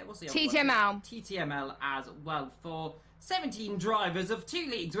got, what's the other TTML. one? TTML as well, for 17 drivers of 2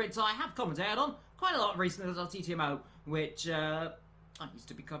 leagues, which I have commentated on quite a lot recently as well. TTML, which I used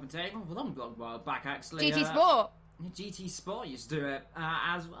to be commentating on a long while back, actually. GT Sport. GT Sport used to do it,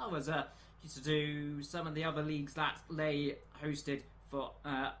 as well as used to do some of the other leagues that they hosted for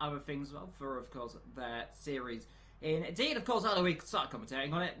other things as well, for, of course, their series. Indeed, of course, LOE started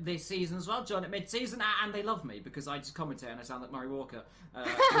commentating on it this season as well, joined at mid-season, and they love me because I just commentate and I sound like Murray Walker,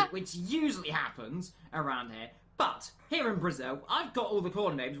 which usually happens around here. But here in Brazil, I've got all the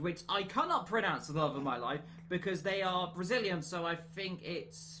corner names, which I cannot pronounce for the love of my life because they are Brazilian, so I think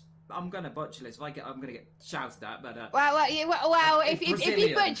I'm going to butcher this. I'm going to get shouted at, but if you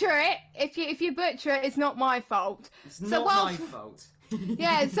butcher it, if you butcher it, it's not my fault. It's not my fault.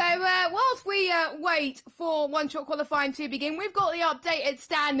 Yeah, so whilst we wait for one-shot qualifying to begin, we've got the updated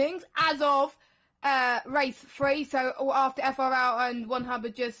standings as of race 3, so after FRL and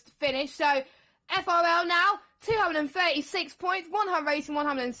 100 just finished. So FRL now 236 points, 100 Racing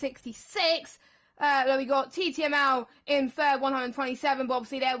 166. Then we got TTML in third, 127, but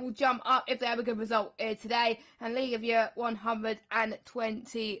obviously they will jump up if they have a good result here today. And League of Europe,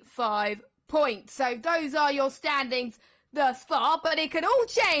 125 points. So those are your standings thus far, but it can all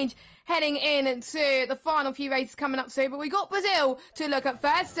change heading into the final few races coming up soon. But we got Brazil to look at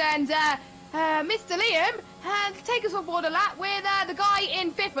first, and Mr. Liam take us on board a lap with the guy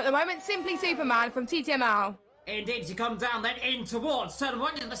in 5th at the moment, Simply Superman from TTML. Indeed, you come down then in towards turn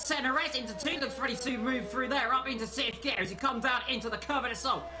 1 into the centre race, into 2, looks ready to move through there, up into 6th gear as you come down into the curve and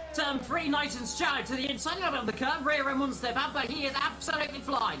assault. Turn 3, nice and shallow to the inside, a little bit on the curve, rear end 1 step up, but he is absolutely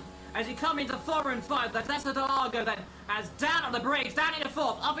flying. As you come into 4 and 5, that's Delago then, as down on the brakes, down into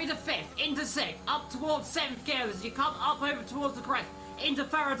 4th, up into 5th, into 6th, up towards 7th gear as you come up over towards the crest, into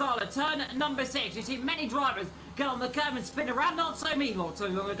Ferradala, turn number 6. You see many drivers get on the curve and spin around, not so me not too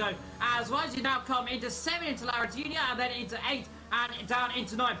long ago. As well as you now come into 7 into Lara Junior, and then into 8, and down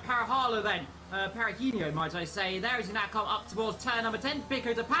into 9, Parahalo then, Parahino might I say, there as you now come up towards turn number 10,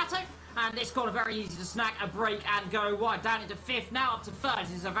 Pico de Pato. And this corner very easy to snag a break and go wide. Down into 5th, now up to 3rd.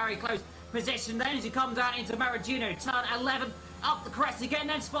 This is a very close position then as you come down into Maragino. Turn 11, up the crest again,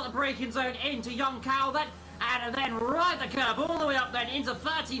 then spot the braking zone into Young Cow then. And then right the curve, all the way up then into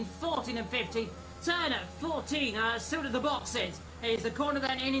 13, 14 and 15. Turn at 14, still to the boxes. Is the corner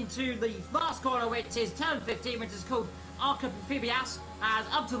then into the last corner, which is turn 15, which is called Arcamphibias. As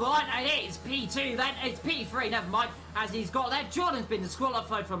up to the line, it is P2 then, it's P3, never mind, as he's got there. Jordan's been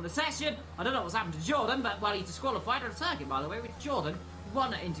disqualified from the session. I don't know what's happened to Jordan, but, well, he's disqualified on a circuit, by the way, with Jordan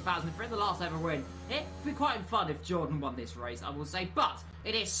won in 2003, the last ever win. It'd be quite fun if Jordan won this race, I will say. But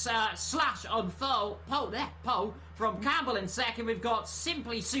it is Slash on pole from Campbell in second. We've got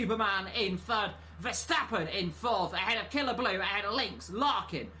Simply Superman in third. Verstappen in fourth, ahead of Killer Blue, ahead of Lynx,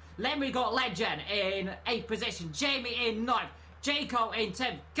 Larkin. Then we got Legend in 8th position, Jamie in 9th, Jaco in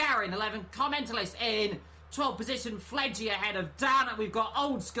 10th, Gary in 11th, Commentalist in 12th position, Fledgy ahead of Dan. We've got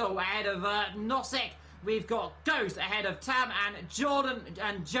Old School ahead of Nosek. We've got Ghost ahead of Tam, and Jordan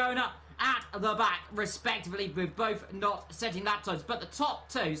and Jonah at the back, respectively, with both not setting lap times. But the top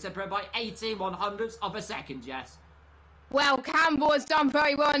two separated by 18/100ths of a second, Jess. Well, Campbell has done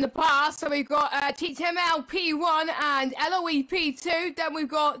very well in the past, so we've got TTML P1 and LOE P2, then we've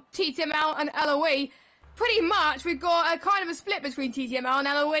got TTML and LOE. Pretty much, we've got a kind of a split between TTML and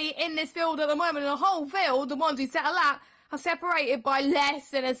LOE in this field at the moment, and the whole field, the ones who set a lap, are separated by less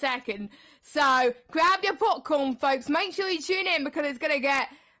than a second. So, grab your popcorn, folks, make sure you tune in, because it's going to get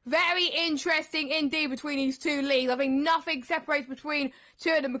very interesting indeed between these two leagues. I think nothing separates between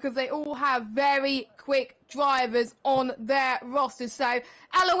two of them because they all have very quick drivers on their rosters. So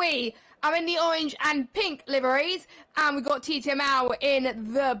LOE are in the orange and pink liveries, and we've got TTML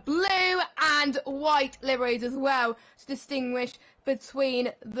in the blue and white liveries as well to distinguish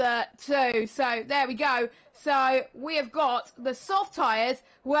between the two. So there we go. So we have got the soft tyres.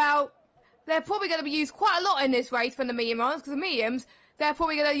 Well, they're probably going to be used quite a lot in this race from the medium ones, because the mediums, they're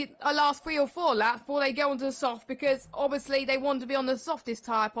probably going to last 3 or 4 laps before they go onto the soft, because obviously they want to be on the softest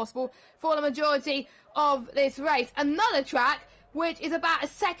tyre possible for the majority of this race. Another track which is about a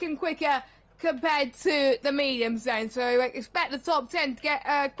second quicker compared to the mediums then, so expect the top 10 to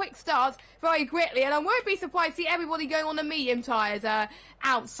get quick starts very quickly, and I won't be surprised to see everybody going on the medium tyres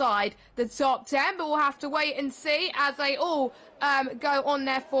outside the top 10, but we'll have to wait and see as they all go on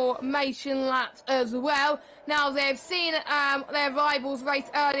their formation laps as well. Now they've seen their rivals race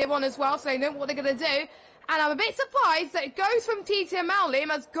earlier on as well, so they know what they're going to do. And I'm a bit surprised that it goes from TTML. Liam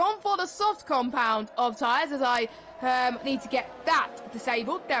has gone for the soft compound of tyres, as I need to get that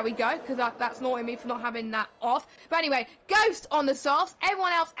disabled. There we go, because that's annoying me for not having that off. But anyway, Ghost on the softs.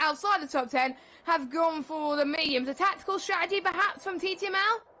 Everyone else outside the top 10 have gone for the mediums. A tactical strategy perhaps from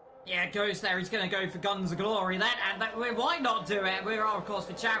TTML? Yeah, Ghost there. He's going to go for Guns of Glory then, and why not do it? We are, of course,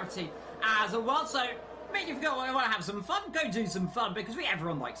 for charity as well. So, if you want to have some fun, go do some fun, because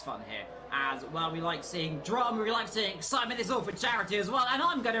everyone likes fun here. As well, we like seeing drama, we like seeing excitement. It's all for charity as well, and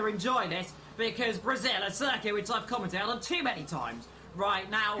I'm going to enjoy this because Brazil, a circuit which I've commentated on too many times right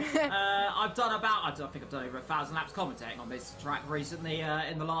now. I think I've done over 1,000 laps commentating on this track recently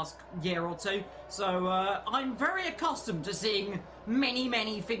in the last year or two. So I'm very accustomed to seeing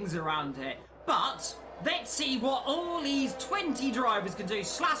many things around here. But let's see what all these 20 drivers can do.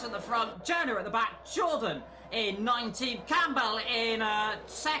 Slash at the front, Jonah at the back, Jordan in 19th, Campbell in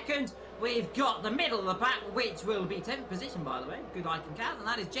second. We've got the middle of the pack, which will be 10th position, by the way. Good I can count, and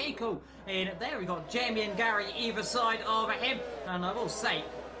that is Jaco in there. We've got Jamie and Gary either side of him. And I will say,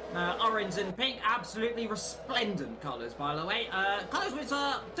 orange and pink, absolutely resplendent colours, by the way. Colours which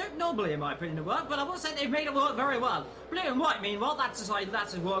don't normally, in my opinion, work, but I will say they've made it work very well. Blue and white, meanwhile, that just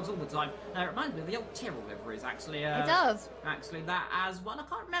works all the time. It reminds me of the old Tyrrell liveries, actually. It does. Actually, that as well. I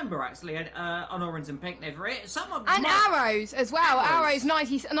can't remember, actually, an orange and pink livery. And arrows as well. Arrows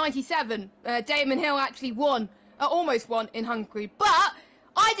 97. Damon Hill actually won, almost won in Hungary. But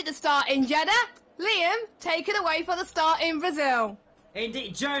I did the start in Jeddah. Liam, take it away for the start in Brazil.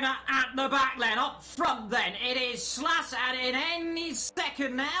 Indeed, Jonah at the back then, up front then, it is Slash, and in any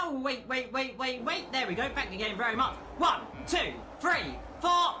second now, wait, there we go, back the game very much. 1, 2, 3,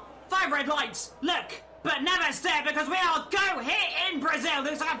 4, 5 red lights, look, but never stare, because we are go here in Brazil.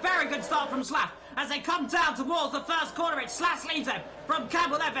 Looks like a very good start from Slash. As they come down towards the first corner, it's Slash leads them from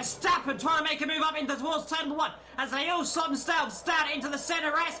Campbell there, Verstappen trying to make a move up into towards turn number 1, as they all slot themselves down into the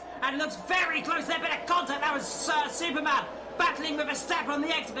centre rest, and it looks very close there, bit of contact, that was Superman battling with a step on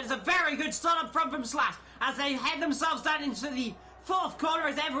the exit, but it's a very good start up front from Slash as they head themselves down into the 4th corner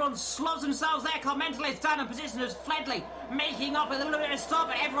as everyone slots themselves there. Commentalist down in position as Fledley making up with a little bit of stop,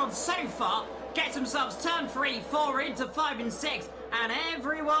 but everyone so far gets themselves turn 3, 4 into 5 and 6, and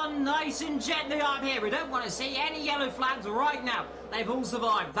everyone nice and gently up here. We don't want to see any yellow flags right now. They've all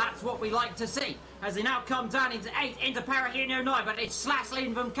survived. That's what we like to see as they now come down into 8 into Parahino 9, but it's Slash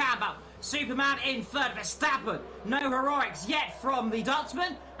leading from Campbell. Superman in 3rd, Verstappen. No heroics yet from the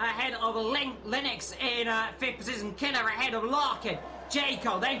Dutchman. Ahead of Lennox in 5th position. Killer ahead of Larkin.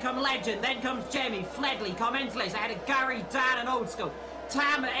 Jaco, then comes Legend, then comes Jamie. Fledley, Commentalist ahead of Gary, Dan and Old School.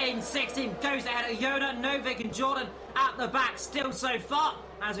 Tam in 16th, goes ahead of Yoda, Novik and Jordan at the back still so far.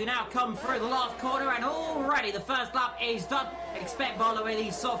 as we now come through the last corner, and already the first lap is done. Expect, by the way,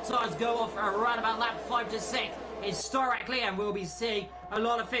 these soft tyres go off around about lap 5 to 6 historically, and we'll be seeing a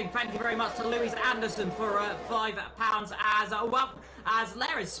lot of things. Thank you very much to Louise Anderson for £5 as well. As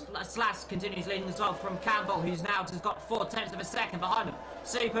Larry Slash continues leading as well from Campbell, who's now just got 4/10 of a second behind him.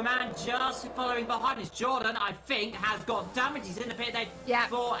 Superman just following behind us. Jordan, I think, has got damage. He's in the pit lane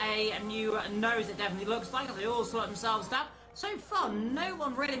for a new nose, it definitely looks like, as they all slot themselves down. So far, no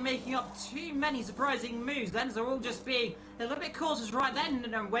one really making up too many surprising moves. Then they're all just being a little bit cautious right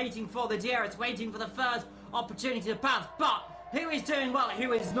then and waiting for the DRS, waiting for the first opportunity to pass. But who is doing well,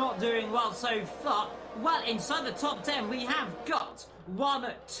 who is not doing well so far? Well, inside the top 10, we have got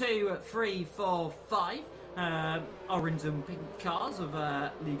 1, 2, 3, 4, 5 orange and pink cars of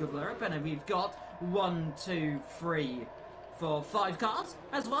League of Europe, and then we've got 1, 2, 3, 4, 5 cars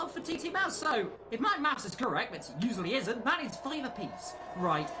as well for TT Mouse. So if my maths is correct, which it usually isn't, that is 5 apiece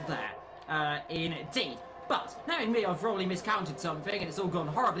right there, indeed. But knowing me, I've probably miscounted something, and it's all gone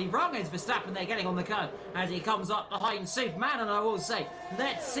horribly wrong. As Verstappen, they're getting on the curve as he comes up behind Superman, and I will say,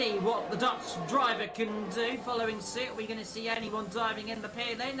 let's see what the Dutch driver can do following suit. Are we going to see anyone diving in the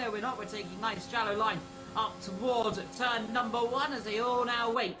pit lane? No, we're not. We're taking a nice shallow line up towards turn number 1 as they all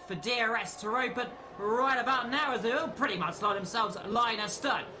now wait for DRS to open right about now, as they all pretty much line themselves line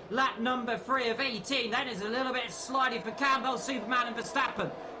astern. Lap number 3 of 18, that is a little bit slidey for Campbell, Superman and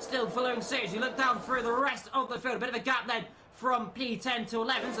Verstappen. Still following suit as you look down through the rest of the field. A bit of a gap then from P10 to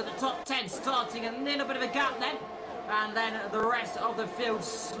 11, so the top 10 starting a little bit of a gap then. And then the rest of the field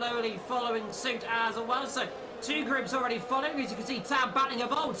slowly following suit as well. So 2 groups already following, as you can see, Tam batting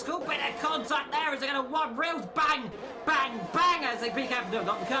of old school. Bit of contact there as they're going to one reels, bang, bang, bang, as they peek out. No,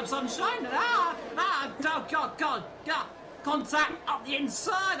 not the curb sunshine. Oh, God. Contact up the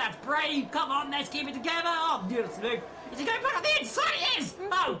inside. That's brave. Come on, let's keep it together. Oh, beautiful move. Is he going back on the inside? He is.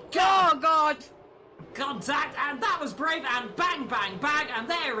 Oh, God. Oh, God. Contact, and that was brave, and bang, bang, bang, and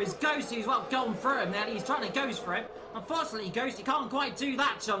there is Ghost, who's well gone through him now. He's trying to ghost for him. Unfortunately, Ghost, he can't quite do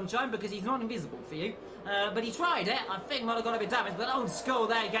that, Sunshine, because he's not invisible for you. But he tried it. I think might have got a bit damaged, but old school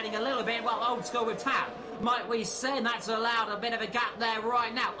there getting a little bit, well, old school with Tam, might we say, and that's allowed a bit of a gap there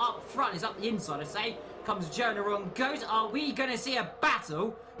right now. Up front is up the inside, I say, comes Jonah on Ghost. Are we going to see a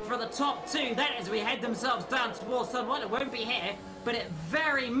battle for the top 2 then as we head themselves down towards turn 1? It won't be here, but it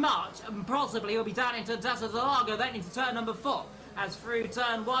very much and possibly will be down into Dasa de Lago, then into turn number 4. As through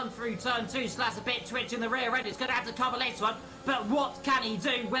turn 1, through turn 2, Slash a bit twitch in the rear end. It's going to have to cover this one, but what can he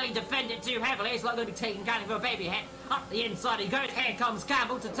do? Will he defend it too heavily? It's not going to be taken down for a baby hit. Up the inside he goes. Here comes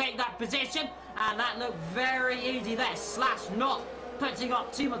Campbell to take that position, and that looked very easy there. Slash not putting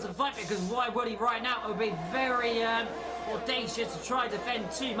up too much of a fight, because why would he right now? It would be very audacious to try to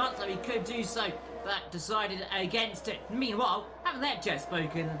defend too much, so he could do so, but decided against it. Meanwhile, haven't let Jess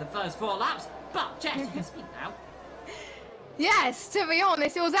spoken in the first 4 laps, but Jess, you can speak now. Yes, to be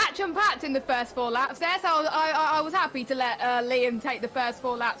honest, it was action-packed in the first 4 laps there, so I was happy to let Liam take the first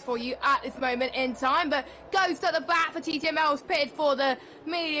 4 laps for you at this moment in time. But Ghost at the back for TTML's pitted for the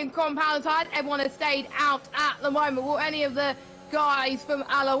medium compound tires. Everyone has stayed out at the moment. Will any of the guys from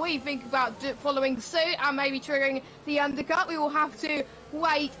Alawi think about following suit and maybe triggering the undercut? We will have to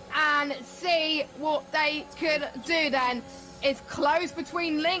wait and see what they could do then. It's close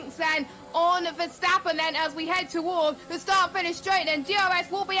between Lynx and on Verstappen then as we head towards the start-finish straight. Then DRS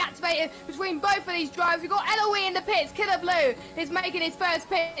will be activated between both of these drivers. We've got LOE in the pits. Killer Blue is making his first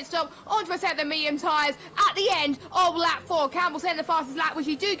pit stop onto a set of the medium tyres at the end of lap 4. Campbell setting the fastest lap, which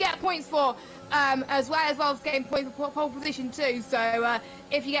you do get points for, as well as getting points for pole position too. So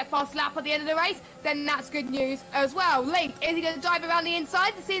if you get fast lap at the end of the race, then that's good news as well. Link, is he going to dive around the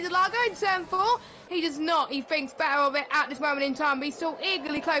inside to see the Lago in turn 4? He does not. He thinks better of it at this moment in time, but he's still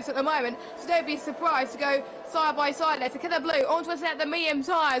eagerly close at the moment, so don't be surprised to go side by side there. So Killer Blue onto a set of the medium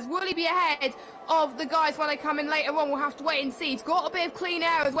tyres. Will he be ahead of the guys when they come in later on? We'll have to wait and see. He's got a bit of clean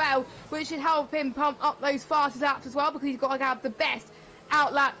air as well, which should help him pump up those fastest laps as well, because he's got to have the best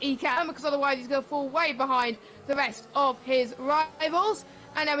outlap he can, because otherwise he's going to fall way behind the rest of his rivals.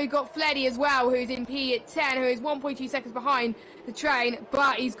 And then we've got Fleddy as well, who's in P10, who is 1.2 seconds behind the train,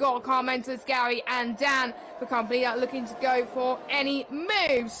 but he's got Carmentus, Gary and Dan for company that are looking to go for any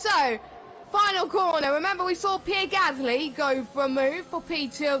moves. So, final corner. Remember, we saw Pierre Gasly go for a move for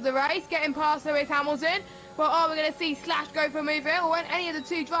P2 of the race, getting past Lewis Hamilton. Well, are we going to see Slash go for a move here, or when any of the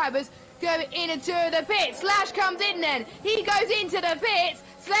 2 drivers go into the pits? Slash comes in then. He goes into the pits.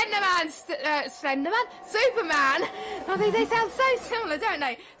 Superman, oh, they sound so similar, don't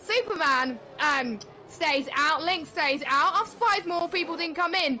they? Superman stays out, Link stays out. I'm surprised more people didn't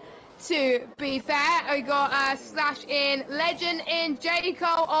come in to be fair. We got Slash in, Legend in, J.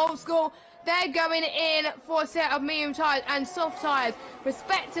 Cole, Old School. They're going in for a set of medium tyres and soft tyres,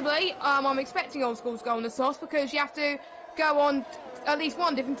 respectively. I'm expecting Old School to go on the softs because you have to go on at least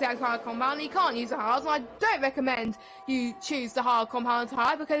one different tyre compound, and you can't use the hards. And I don't recommend you choose the hard compound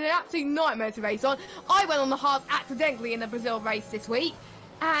tyre because it's an absolute nightmare to race on. I went on the hards accidentally in the Brazil race this week,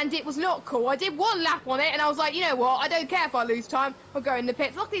 and it was not cool. I did one lap on it, and I was like, you know what, I don't care if I lose time, I'll go in the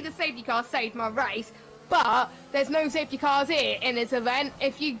pits. Luckily, the safety car saved my race, but there's no safety cars here in this event.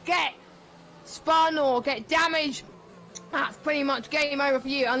 If you get spun or get damaged, that's pretty much game over for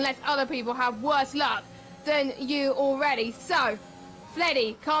you, unless other people have worse luck than you already. So,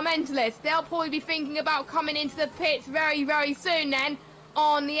 Fleddy, Car Mentalist, they'll probably be thinking about coming into the pits very, very soon then,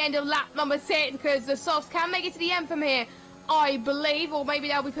 on the end of lap number 6, because the softs can make it to the end from here, I believe, or maybe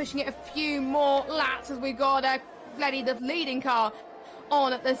they'll be pushing it a few more laps as we've got Fleddy, the leading car,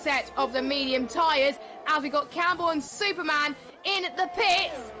 on the set of the medium tyres, as we got Campbell and Superman in the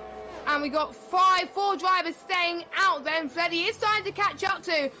pits. And we got four drivers staying out then. Fleddy is starting to catch up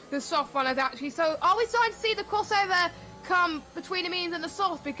to the soft runners, actually. So are we starting to see the crossover come between the mediums and the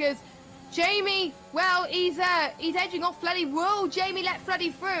softs? Because Jamie, well, he's edging off Fleddy. Will Jamie let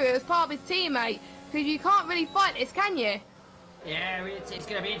Fleddy through as part of his teammate? Because you can't really fight this, can you? Yeah, it's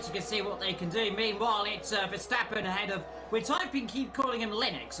going to be interesting to see what they can do. Meanwhile, it's Verstappen ahead of, which I've been keep calling him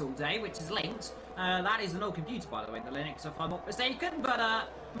Linux all day, which is linked. That is an old computer, by the way, the Linux, if I'm not mistaken, but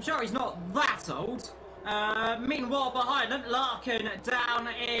I'm sure he's not that old. Meanwhile, behind them, Larkin down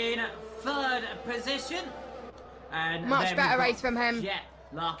in 3rd position. And much better race from him. Yeah,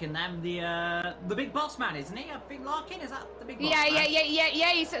 Larkin, the big boss man, isn't he? I think Larkin, is that the big boss man?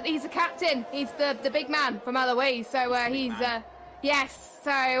 Yeah, he's the captain. He's the big man from Eloise. So he's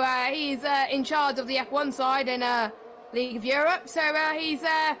he's in charge of the F1 side in League of Europe. So he's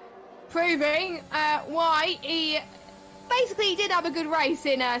proving why he basically did have a good race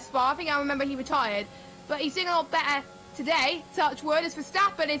in Spa. I think I remember he retired, but he's doing a lot better today, touch wood, as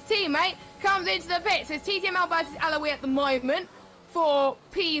Verstappen, his teammate, comes into the pits. So it's TTML versus Alawi at the moment for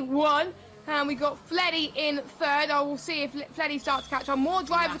P1, and we got Fleddy in 3rd. I will see if Fleddy starts to catch on. More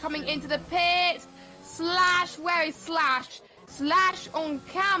drivers are coming into the pits. Slash, where is Slash? Slash on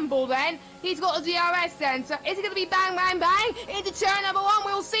Campbell then. He's got a DRS then. So is it going to be bang, bang, bang? Into turn number 1,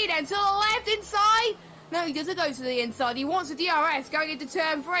 we'll see then. To the left, inside. No, he doesn't go to the inside. He wants a DRS going into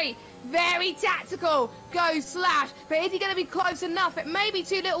turn 3. Very tactical. Goes Slash. But is he going to be close enough? It may be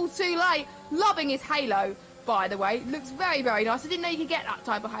too little too late. Loving his halo, by the way. Looks very, very nice. I didn't know you could get that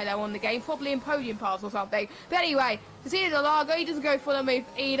type of halo on the game. Probably in podium pass or something. But anyway, to see the Largo, he doesn't go for the move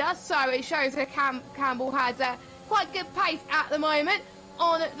either. So it shows that Campbell has quite good pace at the moment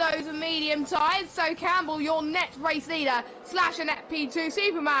on those medium tyres. So Campbell, your net race leader, Slash a net P2,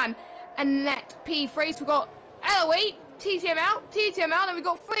 Superman and net P3. So we've got LOE, TTML, then we've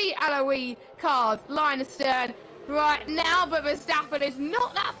got 3 LOE cars, line astern right now, but Verstappen is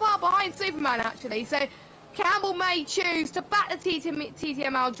not that far behind Superman actually. So Campbell may choose to back the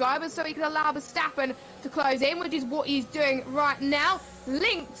TTML drivers so he can allow Verstappen to close in, which is what he's doing right now.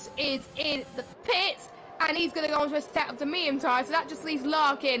 Lynx is in the pits, and he's going to go onto a set of the medium tyres, so that just leaves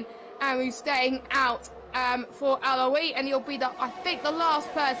Larkin, and who's staying out for LOE, and he'll be, I think, the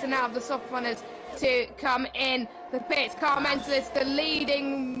last person out of the soft runners to come in the pits. Car Mentalist, the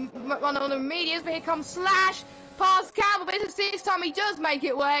leading runner on the mediums, but here comes Slash, past Campbell, but this time he does make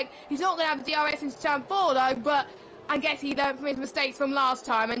it work. He's not going to have the DRS into turn 4 though, but I guess he learned from his mistakes from last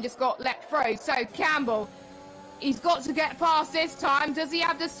time and just got let through. So Campbell, he's got to get past this time. Does he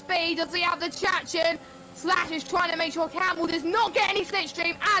have the speed? Does he have the traction? Slash is trying to make sure Campbell does not get any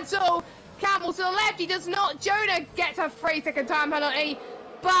slipstream at all. Campbell to the left, he does not. Jonah gets a 3-second time penalty,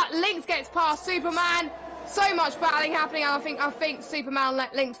 but Lynx gets past Superman. So much battling happening, and I think Superman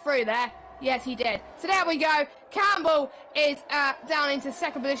let Lynx through there. Yes, he did. So there we go. Campbell is down into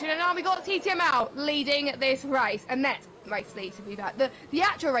 2nd position, and now we got TTML leading this race. And net race lead to be back. The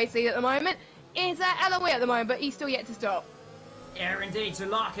actual race lead at the moment is LOE at the moment, but he's still yet to stop. Yeah, indeed. So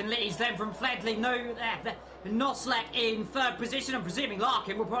Larkin leads then from Fledley. Noslek in 3rd position. I'm presuming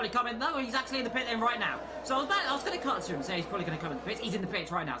Larkin will probably come in. No, he's actually in the pit lane right now. So I was going to cut to him and say he's probably going to come in the pits. He's in the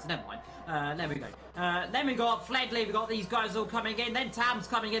pits right now, so never mind. There we go. Then we got Fledley. We got these guys all coming in. Then Tam's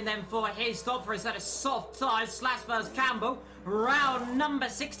coming in then for his stop for a set of soft tyres. Slash versus Campbell. Round number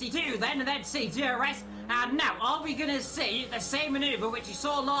 62 then. And then see DRS. And now, are we going to see the same manoeuvre which you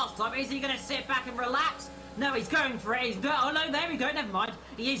saw last time? Is he going to sit back and relax? No, he's going for it. Oh, no, there we go. Never mind.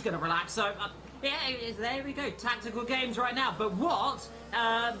 He is going to relax. So, yeah, there we go. Tactical games right now. But what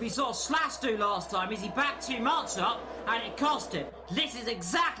we saw Slash do last time is he backed too much up and it cost him. This is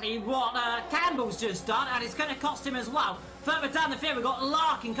exactly what Campbell's just done, and it's going to cost him as well. Further down the field, we've got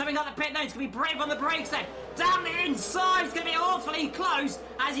Larkin coming up the pit lane. He's going to be brave on the brakes then. Down the inside, it's going to be awfully close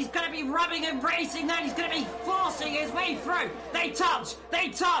as he's going to be rubbing and racing then. He's going to be forcing his way through. They touch.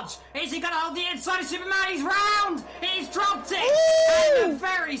 Is he going to hold the inside of Superman? He's round. He's dropped it. And a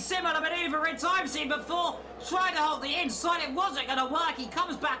very similar manoeuvre in time seen before. Trying to hold the inside, it wasn't going to work. He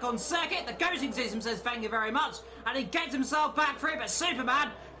comes back on circuit. The ghosting system says thank you very much. And he gets himself back through, but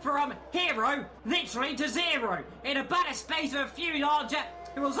Superman from hero, literally to zero. In a better space of a few yards,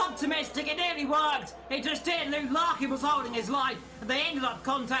 it was optimistic, it nearly worked. It just didn't. Luke Larkin was holding his line, and they ended up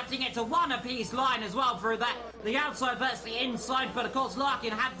contacting it to one apiece line as well through that. The outside versus the inside, but of course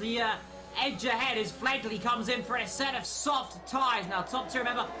Larkin had the edge ahead as Fledley comes in for a set of soft tyres. Now top two,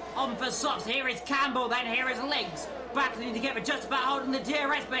 remember, on for softs. Here is Campbell, then here is Lynx. Battling together, just about holding the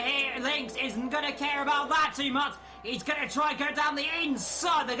DRS, but here Lynx isn't going to care about that too much. He's going to try and go down the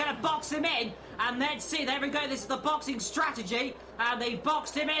inside. They're going to box him in. And then see, there we go. This is the boxing strategy. And they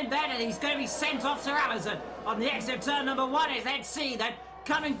boxed him in then, and he's going to be sent off to Amazon. On the exit of turn number one is let's see then.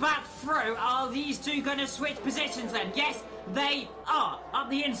 Coming back through, are these two going to switch positions then? Yes, they are. Up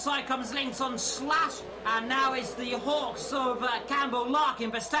the inside comes Lynx on Slash. And now it's the Hawks of Campbell,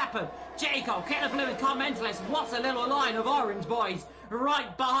 Larkin, Verstappen, Jacob, Killer Blue and Carmentalist. What a little line of orange boys.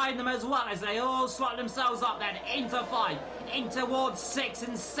 Right behind them as well as they all slot themselves up then into 5, in towards 6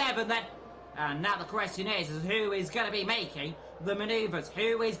 and 7 then. And now the question is who is going to be making the manoeuvres?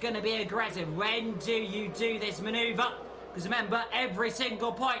 Who is going to be aggressive? When do you do this manoeuvre? Because remember, every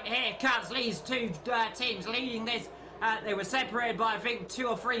single point here counts. These two teams leading this. They were separated by, I think, 2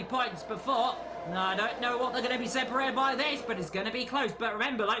 or 3 points before. No, I don't know what they're going to be separated by this, but it's going to be close. But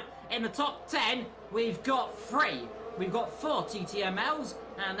remember, like, in the top 10, we've got 3. We've got 4 TTMLs,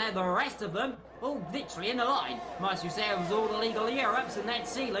 and then the rest of them, all literally in the line. Might you say it was all the legal Europes, and then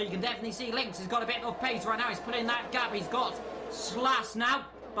Sealer, you can definitely see Lynx has got a bit of pace right now. He's putting that gap. He's got Slash now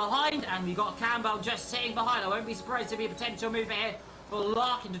behind, and we've got Campbell just sitting behind. I won't be surprised to be a potential move here for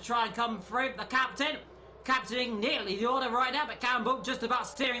Larkin to try and come through. The captaining nearly the order right now, but Campbell just about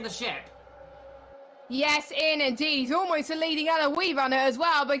steering the ship. Yes, indeed. He's almost a leading LOE runner as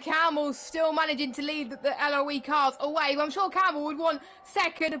well, but Campbell's still managing to lead the LOE cars away. But I'm sure Campbell would want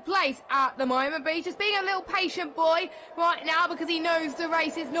second place at the moment, but he's just being a little patient boy right now because he knows the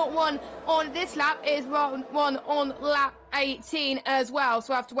race is not won on this lap, it is won on lap 18 as well.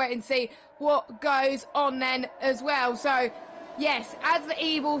 So I have to wait and see what goes on then as well. So yes, as the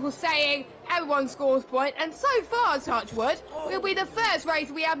Evil was saying, everyone scores point, and so far, Touchwood, will be the first race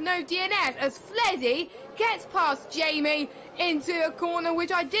we have no DNF, as Fleddy gets past Jamie into a corner,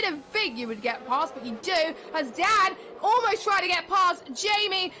 which I didn't think you would get past, but you do, as Dan almost tried to get past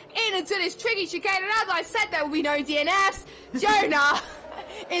Jamie into this tricky chicane, and as I said, there will be no DNFs. Jonah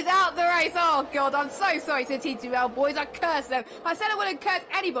is out the race. Oh god, I'm so sorry to the T2L boys. I cursed them. I said I wouldn't curse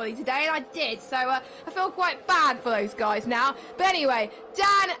anybody today, and I did. So I feel quite bad for those guys now. But anyway,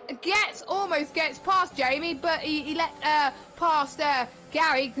 Dan almost gets past Jamie, but he let past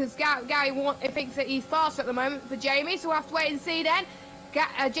Gary, because Gary thinks that he's faster at the moment for Jamie. So we'll have to wait and see then.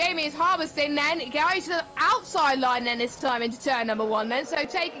 Jamie is harvesting then. Gary to the outside line then this time into turn number 1 then. So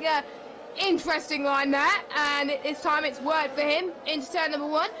taking a interesting line there, and this time it's word for him into turn number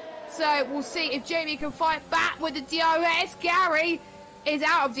 1. So we'll see if Jamie can fight back with the DRS. Gary is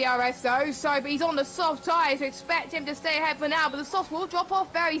out of DRS though, but he's on the soft tyres, so expect him to stay ahead for now, but the soft will drop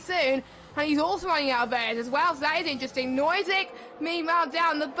off very soon, and he's also running out of airs as well, so that is interesting. Noisic, meanwhile,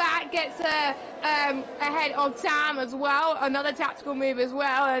 down the back, gets ahead of Tam as well, another tactical move as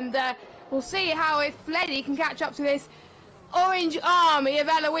well, and we'll see how if Fleddy can catch up to this orange army of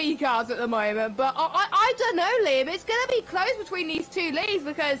LOE cars at the moment. But I don't know, Liam, it's going to be close between these two leads,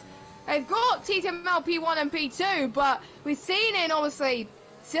 because they've got TTML P1 and P2, but we've seen in, obviously,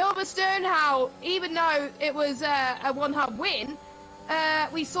 Silverstone how, even though it was a one-hub win,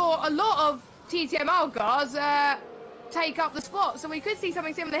 we saw a lot of TTML cars take up the spot, so we could see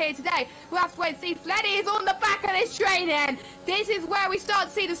something similar here today. We'll have to wait and see. Fleddy is on the back of this train, and this is where we start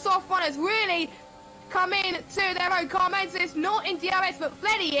to see the soft runners really come in to their own comments. It's not in DRS, but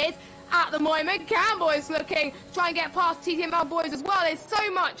Fleddy is at the moment. Campbell is looking, try and get past TTML boys as well. There's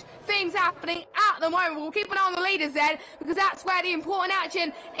so much things happening at the moment. We'll keep an eye on the leaders then, because that's where the important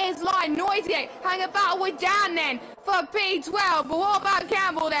action is lying. Noisy having a battle with Dan then for P12. But what about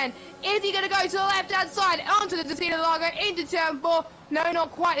Campbell then? Is he going to go to the left-hand side onto the Decina Lago into turn 4? No,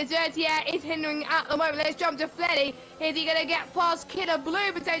 not quite. The dirty air is hindering at the moment. Let's jump to Fleddy. Is he going to get past Kidder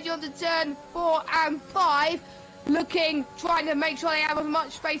Blue potentially onto turn 4 and 5? Trying to make sure they have as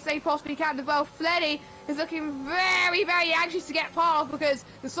much space they possibly can as well. Fleddy is looking very, very anxious to get past, because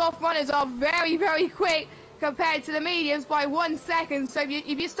the soft runners are very, very quick compared to the mediums by 1 second. So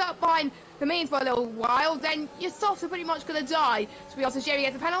if you stuck behind the means for a little while, then your softs are pretty much going to die. So we also Jerry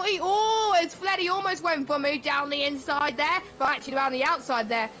gets a penalty. Oh, it's Fleddy almost went for a move down the inside there, but actually around the outside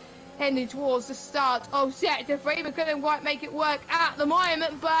there, heading towards the start of sector 3, but couldn't quite make it work at the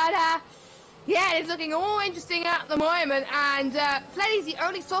moment. But yeah, it's looking all interesting at the moment, and Fleddy's the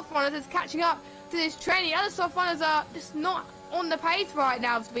only soft runner that's catching up to this train. The other soft runners are just not on the pace right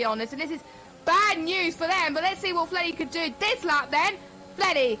now, to be honest, and this is bad news for them. But let's see what Fleddy could do this lap then.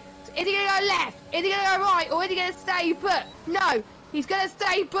 Fleddy, is he going to go left? Is he going to go right? Or is he going to stay put? No, he's going to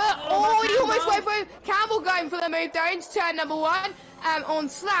stay put. Oh, he almost went through. Campbell going for the move there into turn number 1 on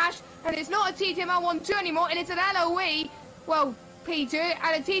Slash. And it's not a TTML 1-2 anymore, and it's an LOE, well, P2,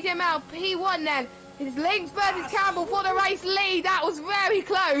 and a TTML P1 then. It's Lynx versus Campbell for the race lead. That was very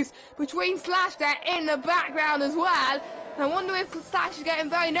close between Slash there in the background as well. I wonder if Slash is getting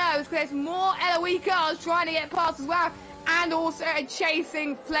very nervous, because there's more LOE cars trying to get past as well, and also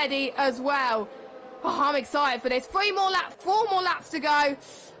chasing Fleddy as well. Oh, I'm excited for this. 4 more laps to go.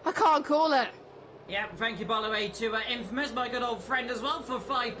 I can't call it. Yeah, thank you, by the way, to Infamous, my good old friend as well, for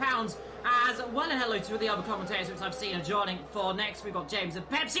 £5 as well. And hello to the other commentators which I've seen are joining for next. We've got James and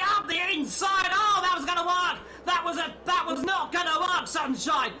Pepsi up the inside. Oh, that was going to work. That was not going to work,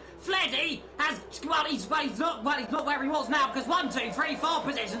 Sunshine. Fleddy has, he's not where he was now, because 1, 2, 3, 4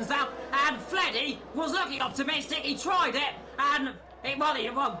 positions now, and Fleddy was looking optimistic. He tried it, and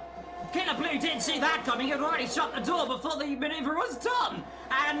Killer Blue didn't see that coming. He had already shut the door before the manoeuvre was done.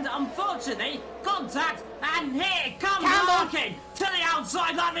 And unfortunately, contact, and here comes Larkin to the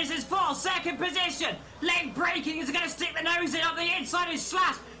outside line. This is for second position. Leg braking is going to stick the nose in up the inside is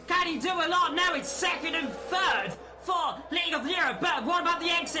Slash. Can he do a lot? No, it's second and third for League of Europe. But what about the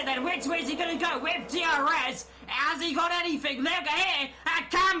exit then? Which way is he going to go with DRS? Has he got anything? Look here at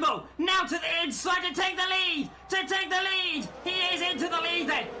Campbell. Now to the inside to take the lead. He is into the lead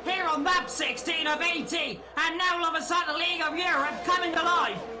then. Here on map 16 of 18. And now all of a sudden League of Europe coming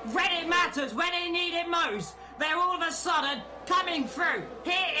alive. When it matters, when they need it most. They're all of a sudden coming through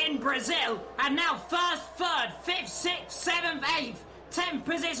here in Brazil. And now first, third, fifth, sixth, seventh, eighth. 10th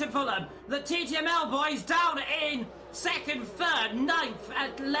position for them. The TTML boys down in second, third,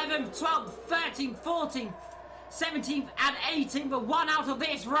 9th, 11th, 12th, 13th, 14th, 17th and 18th, but one out of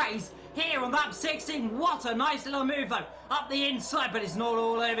this race here on lap 16. What a nice little move though, up the inside, but it's not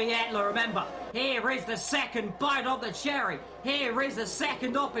all over yet. Remember, here is the second bite of the cherry. Here is the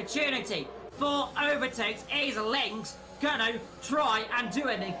second opportunity for overtakes. Is Lynx gonna try and do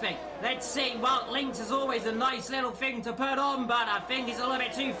anything? Let's see. Well, Lynx is always a nice little thing to put on, but I think he's a little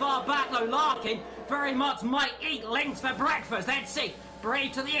bit too far back though. Larkin very much might eat Lynx for breakfast. Let's see.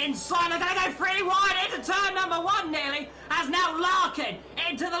 Brave to the inside, they're going to go 3 wide into turn number 1 nearly, as now Larkin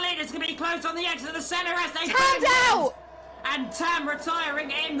into the lead. It's going to be close on the exit of the centre as they Tam's out! And Tam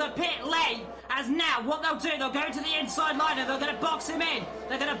retiring in the pit lane, as now what they'll do, they'll go to the inside line and they're going to box him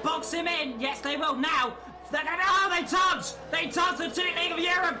in. Yes, they will now. They're going to, oh, they touch the 2 League of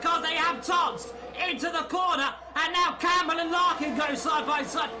Europe cars, they have touched into the corner, and now Campbell and Larkin go side by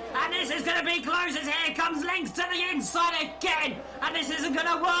side, and this is going to be close as here comes Lynx to the inside again, and this isn't going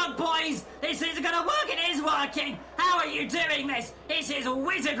to work, boys. This isn't going to work. It is working. How are you doing this? This is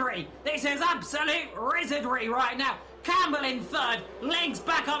wizardry. This is absolute wizardry right now. Campbell in third, Lynx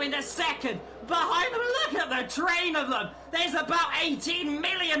back up into second. Behind them, look at the train of them. There's about 18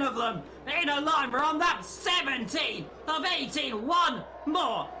 million of them in a line. We're on lap 17 of 18. One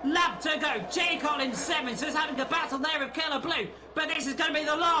more lap to go. J. Collins 7, so he's having a battle there with Killer Blue. But this is going to be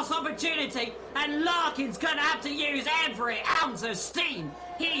the last opportunity, and Larkin's going to have to use every ounce of steam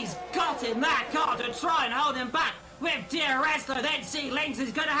he's got in that car to try and hold him back with DRS. So then see Lynx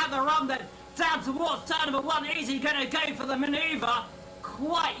is going to have the run that down towards turn number 1. Is he going to go for the manoeuvre?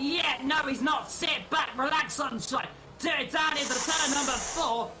 Quite yet. No, he's not. Sit back, relax, Sunshine. Do it down into turn number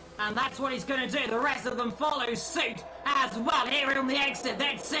 4. And that's what he's going to do. The rest of them follow suit as well. Here on the exit,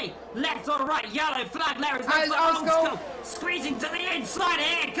 let's see. Left or right, yellow flag. Larry's old school. Squeezing to the inside.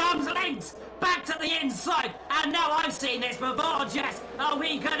 Here comes Lynx. Back to the inside. And now I've seen this before, Jess. Are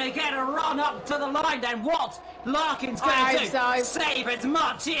we going to get a run up to the line then? What Larkin's going to do? So. Save as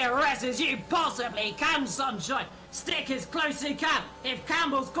much ERS as you possibly can, Sunshine. Stick as close as you can. If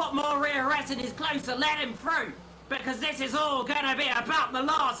Campbell's got more ERS and is closer, let him through. Because this is all going to be about the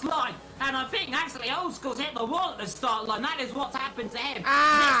last line. And I think actually Old School's hit the wall at the start line. That is what's happened to him.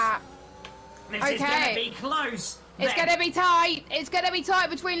 This is going to be close. It's going to be tight. It's going to be tight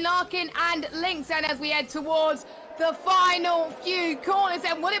between Larkin and Lynx. And as we head towards the final few corners,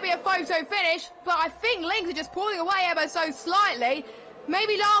 then will it be a photo finish? But I think Lynx are just pulling away ever so slightly.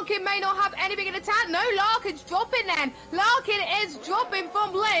 Maybe Larkin may not have anything in attack. No, Larkin's dropping then. Larkin is dropping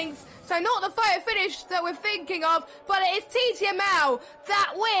from Lynx. So not the photo finish that we're thinking of, but it is TTML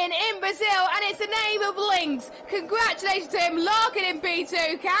that win in Brazil, and it's the name of Lynx. Congratulations to him. Larkin in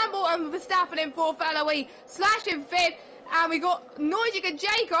P2, Campbell and Verstappen in 4th, LOE Slash in 5th, and we got Neujik and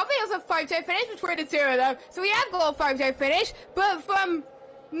Jacob. I think it was a photo finish between the two of them. So we have got a photo finish, but from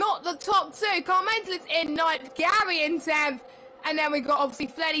not the top two. Carmental in 9th, Gary in 10th. And then we got obviously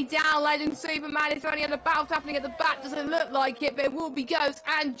Fleddy down, Legend, Superman. Is there any other battles happening at the back? Doesn't look like it, but it will be Ghost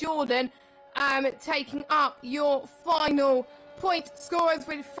and Jordan taking up your final point scorers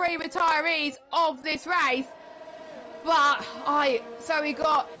with 3 retirees of this race. But so we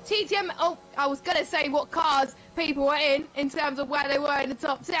got TTM. Oh, I was gonna say what cars people were in terms of where they were in the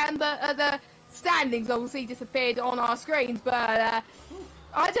top 10, but the standings obviously disappeared on our screens. But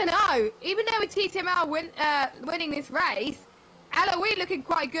I don't know. Even though with TTML winning this race, LOE looking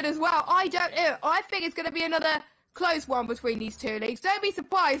quite good as well. I don't know. I think it's going to be another close one between these two leagues. Don't be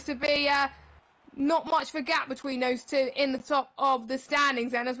surprised to be not much of a gap between those two in the top of the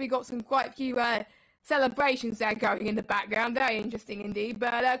standings. And as we got some quite a few celebrations there going in the background. Very interesting indeed.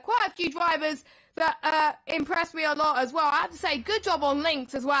 But quite a few drivers that impressed me a lot as well. I have to say, good job on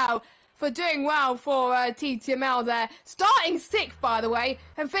Lynx as well for doing well for TTML there. Starting 6th, by the way,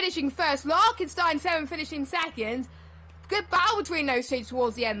 and finishing 1st. Larkin starting 7th, finishing 2nd. Good battle between those two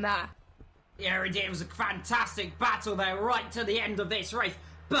towards the end there. Yeah, it was a fantastic battle there right to the end of this race.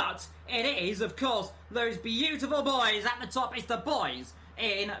 But it is, of course, those beautiful boys at the top. It's the boys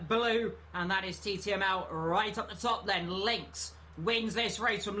in blue, and that is TTML right up the top then. Lynx wins this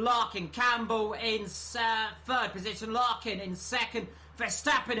race from Larkin. Campbell in 3rd position. Larkin in 2nd.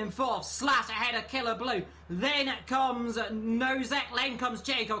 Verstappen in 4th. Slash ahead of Killer Blue. Then comes Nozek. Then comes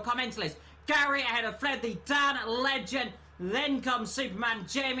Jacob, Commentalist. Gary ahead of Fledley, Dan, Legend. Then comes Superman,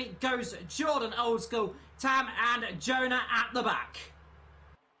 Jamie, Ghost, Jordan, Old School, Tam and Jonah at the back.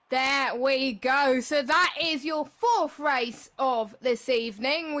 There we go. So that is your 4th race of this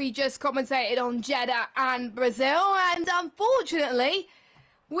evening. We just commentated on Jeddah and Brazil, and unfortunately,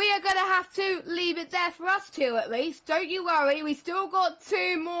 we are going to have to leave it there for us two at least. Don't you worry, we still got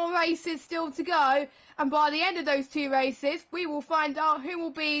 2 more races still to go, and by the end of those 2 races, we will find out who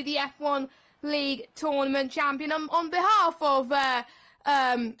will be the F1 League Tournament champion on behalf of me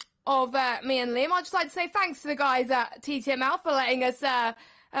and Liam. I'd just like to say thanks to the guys at TTML for letting us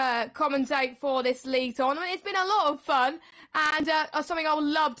commentate for this league tournament. It's been a lot of fun, and something I would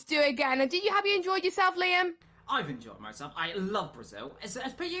love to do again. And have you enjoyed yourself, Liam? I've enjoyed myself. I love Brazil. As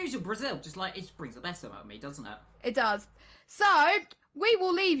per usual, Brazil just like it brings the best out of me, doesn't it? It does. So we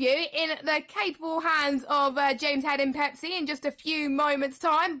will leave you in the capable hands of James Head and Pepsi in just a few moments'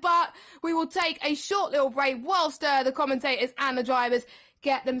 time, but we will take a short little break whilst the commentators and the drivers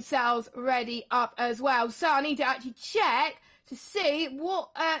get themselves ready up as well. So I need to actually check to see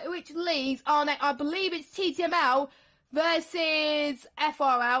which leagues are next. I believe it's TTML versus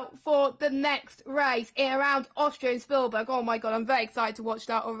FRL for the next race in around Austria and Spielberg. Oh my god, I'm very excited to watch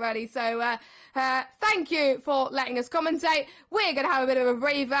that already. So thank you for letting us commentate. We're going to have a bit of a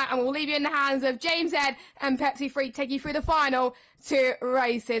breather, and we'll leave you in the hands of James Ed and Pepsi Free to take you through the final 2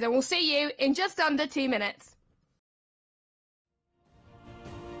 races. And we'll see you in just under 2 minutes.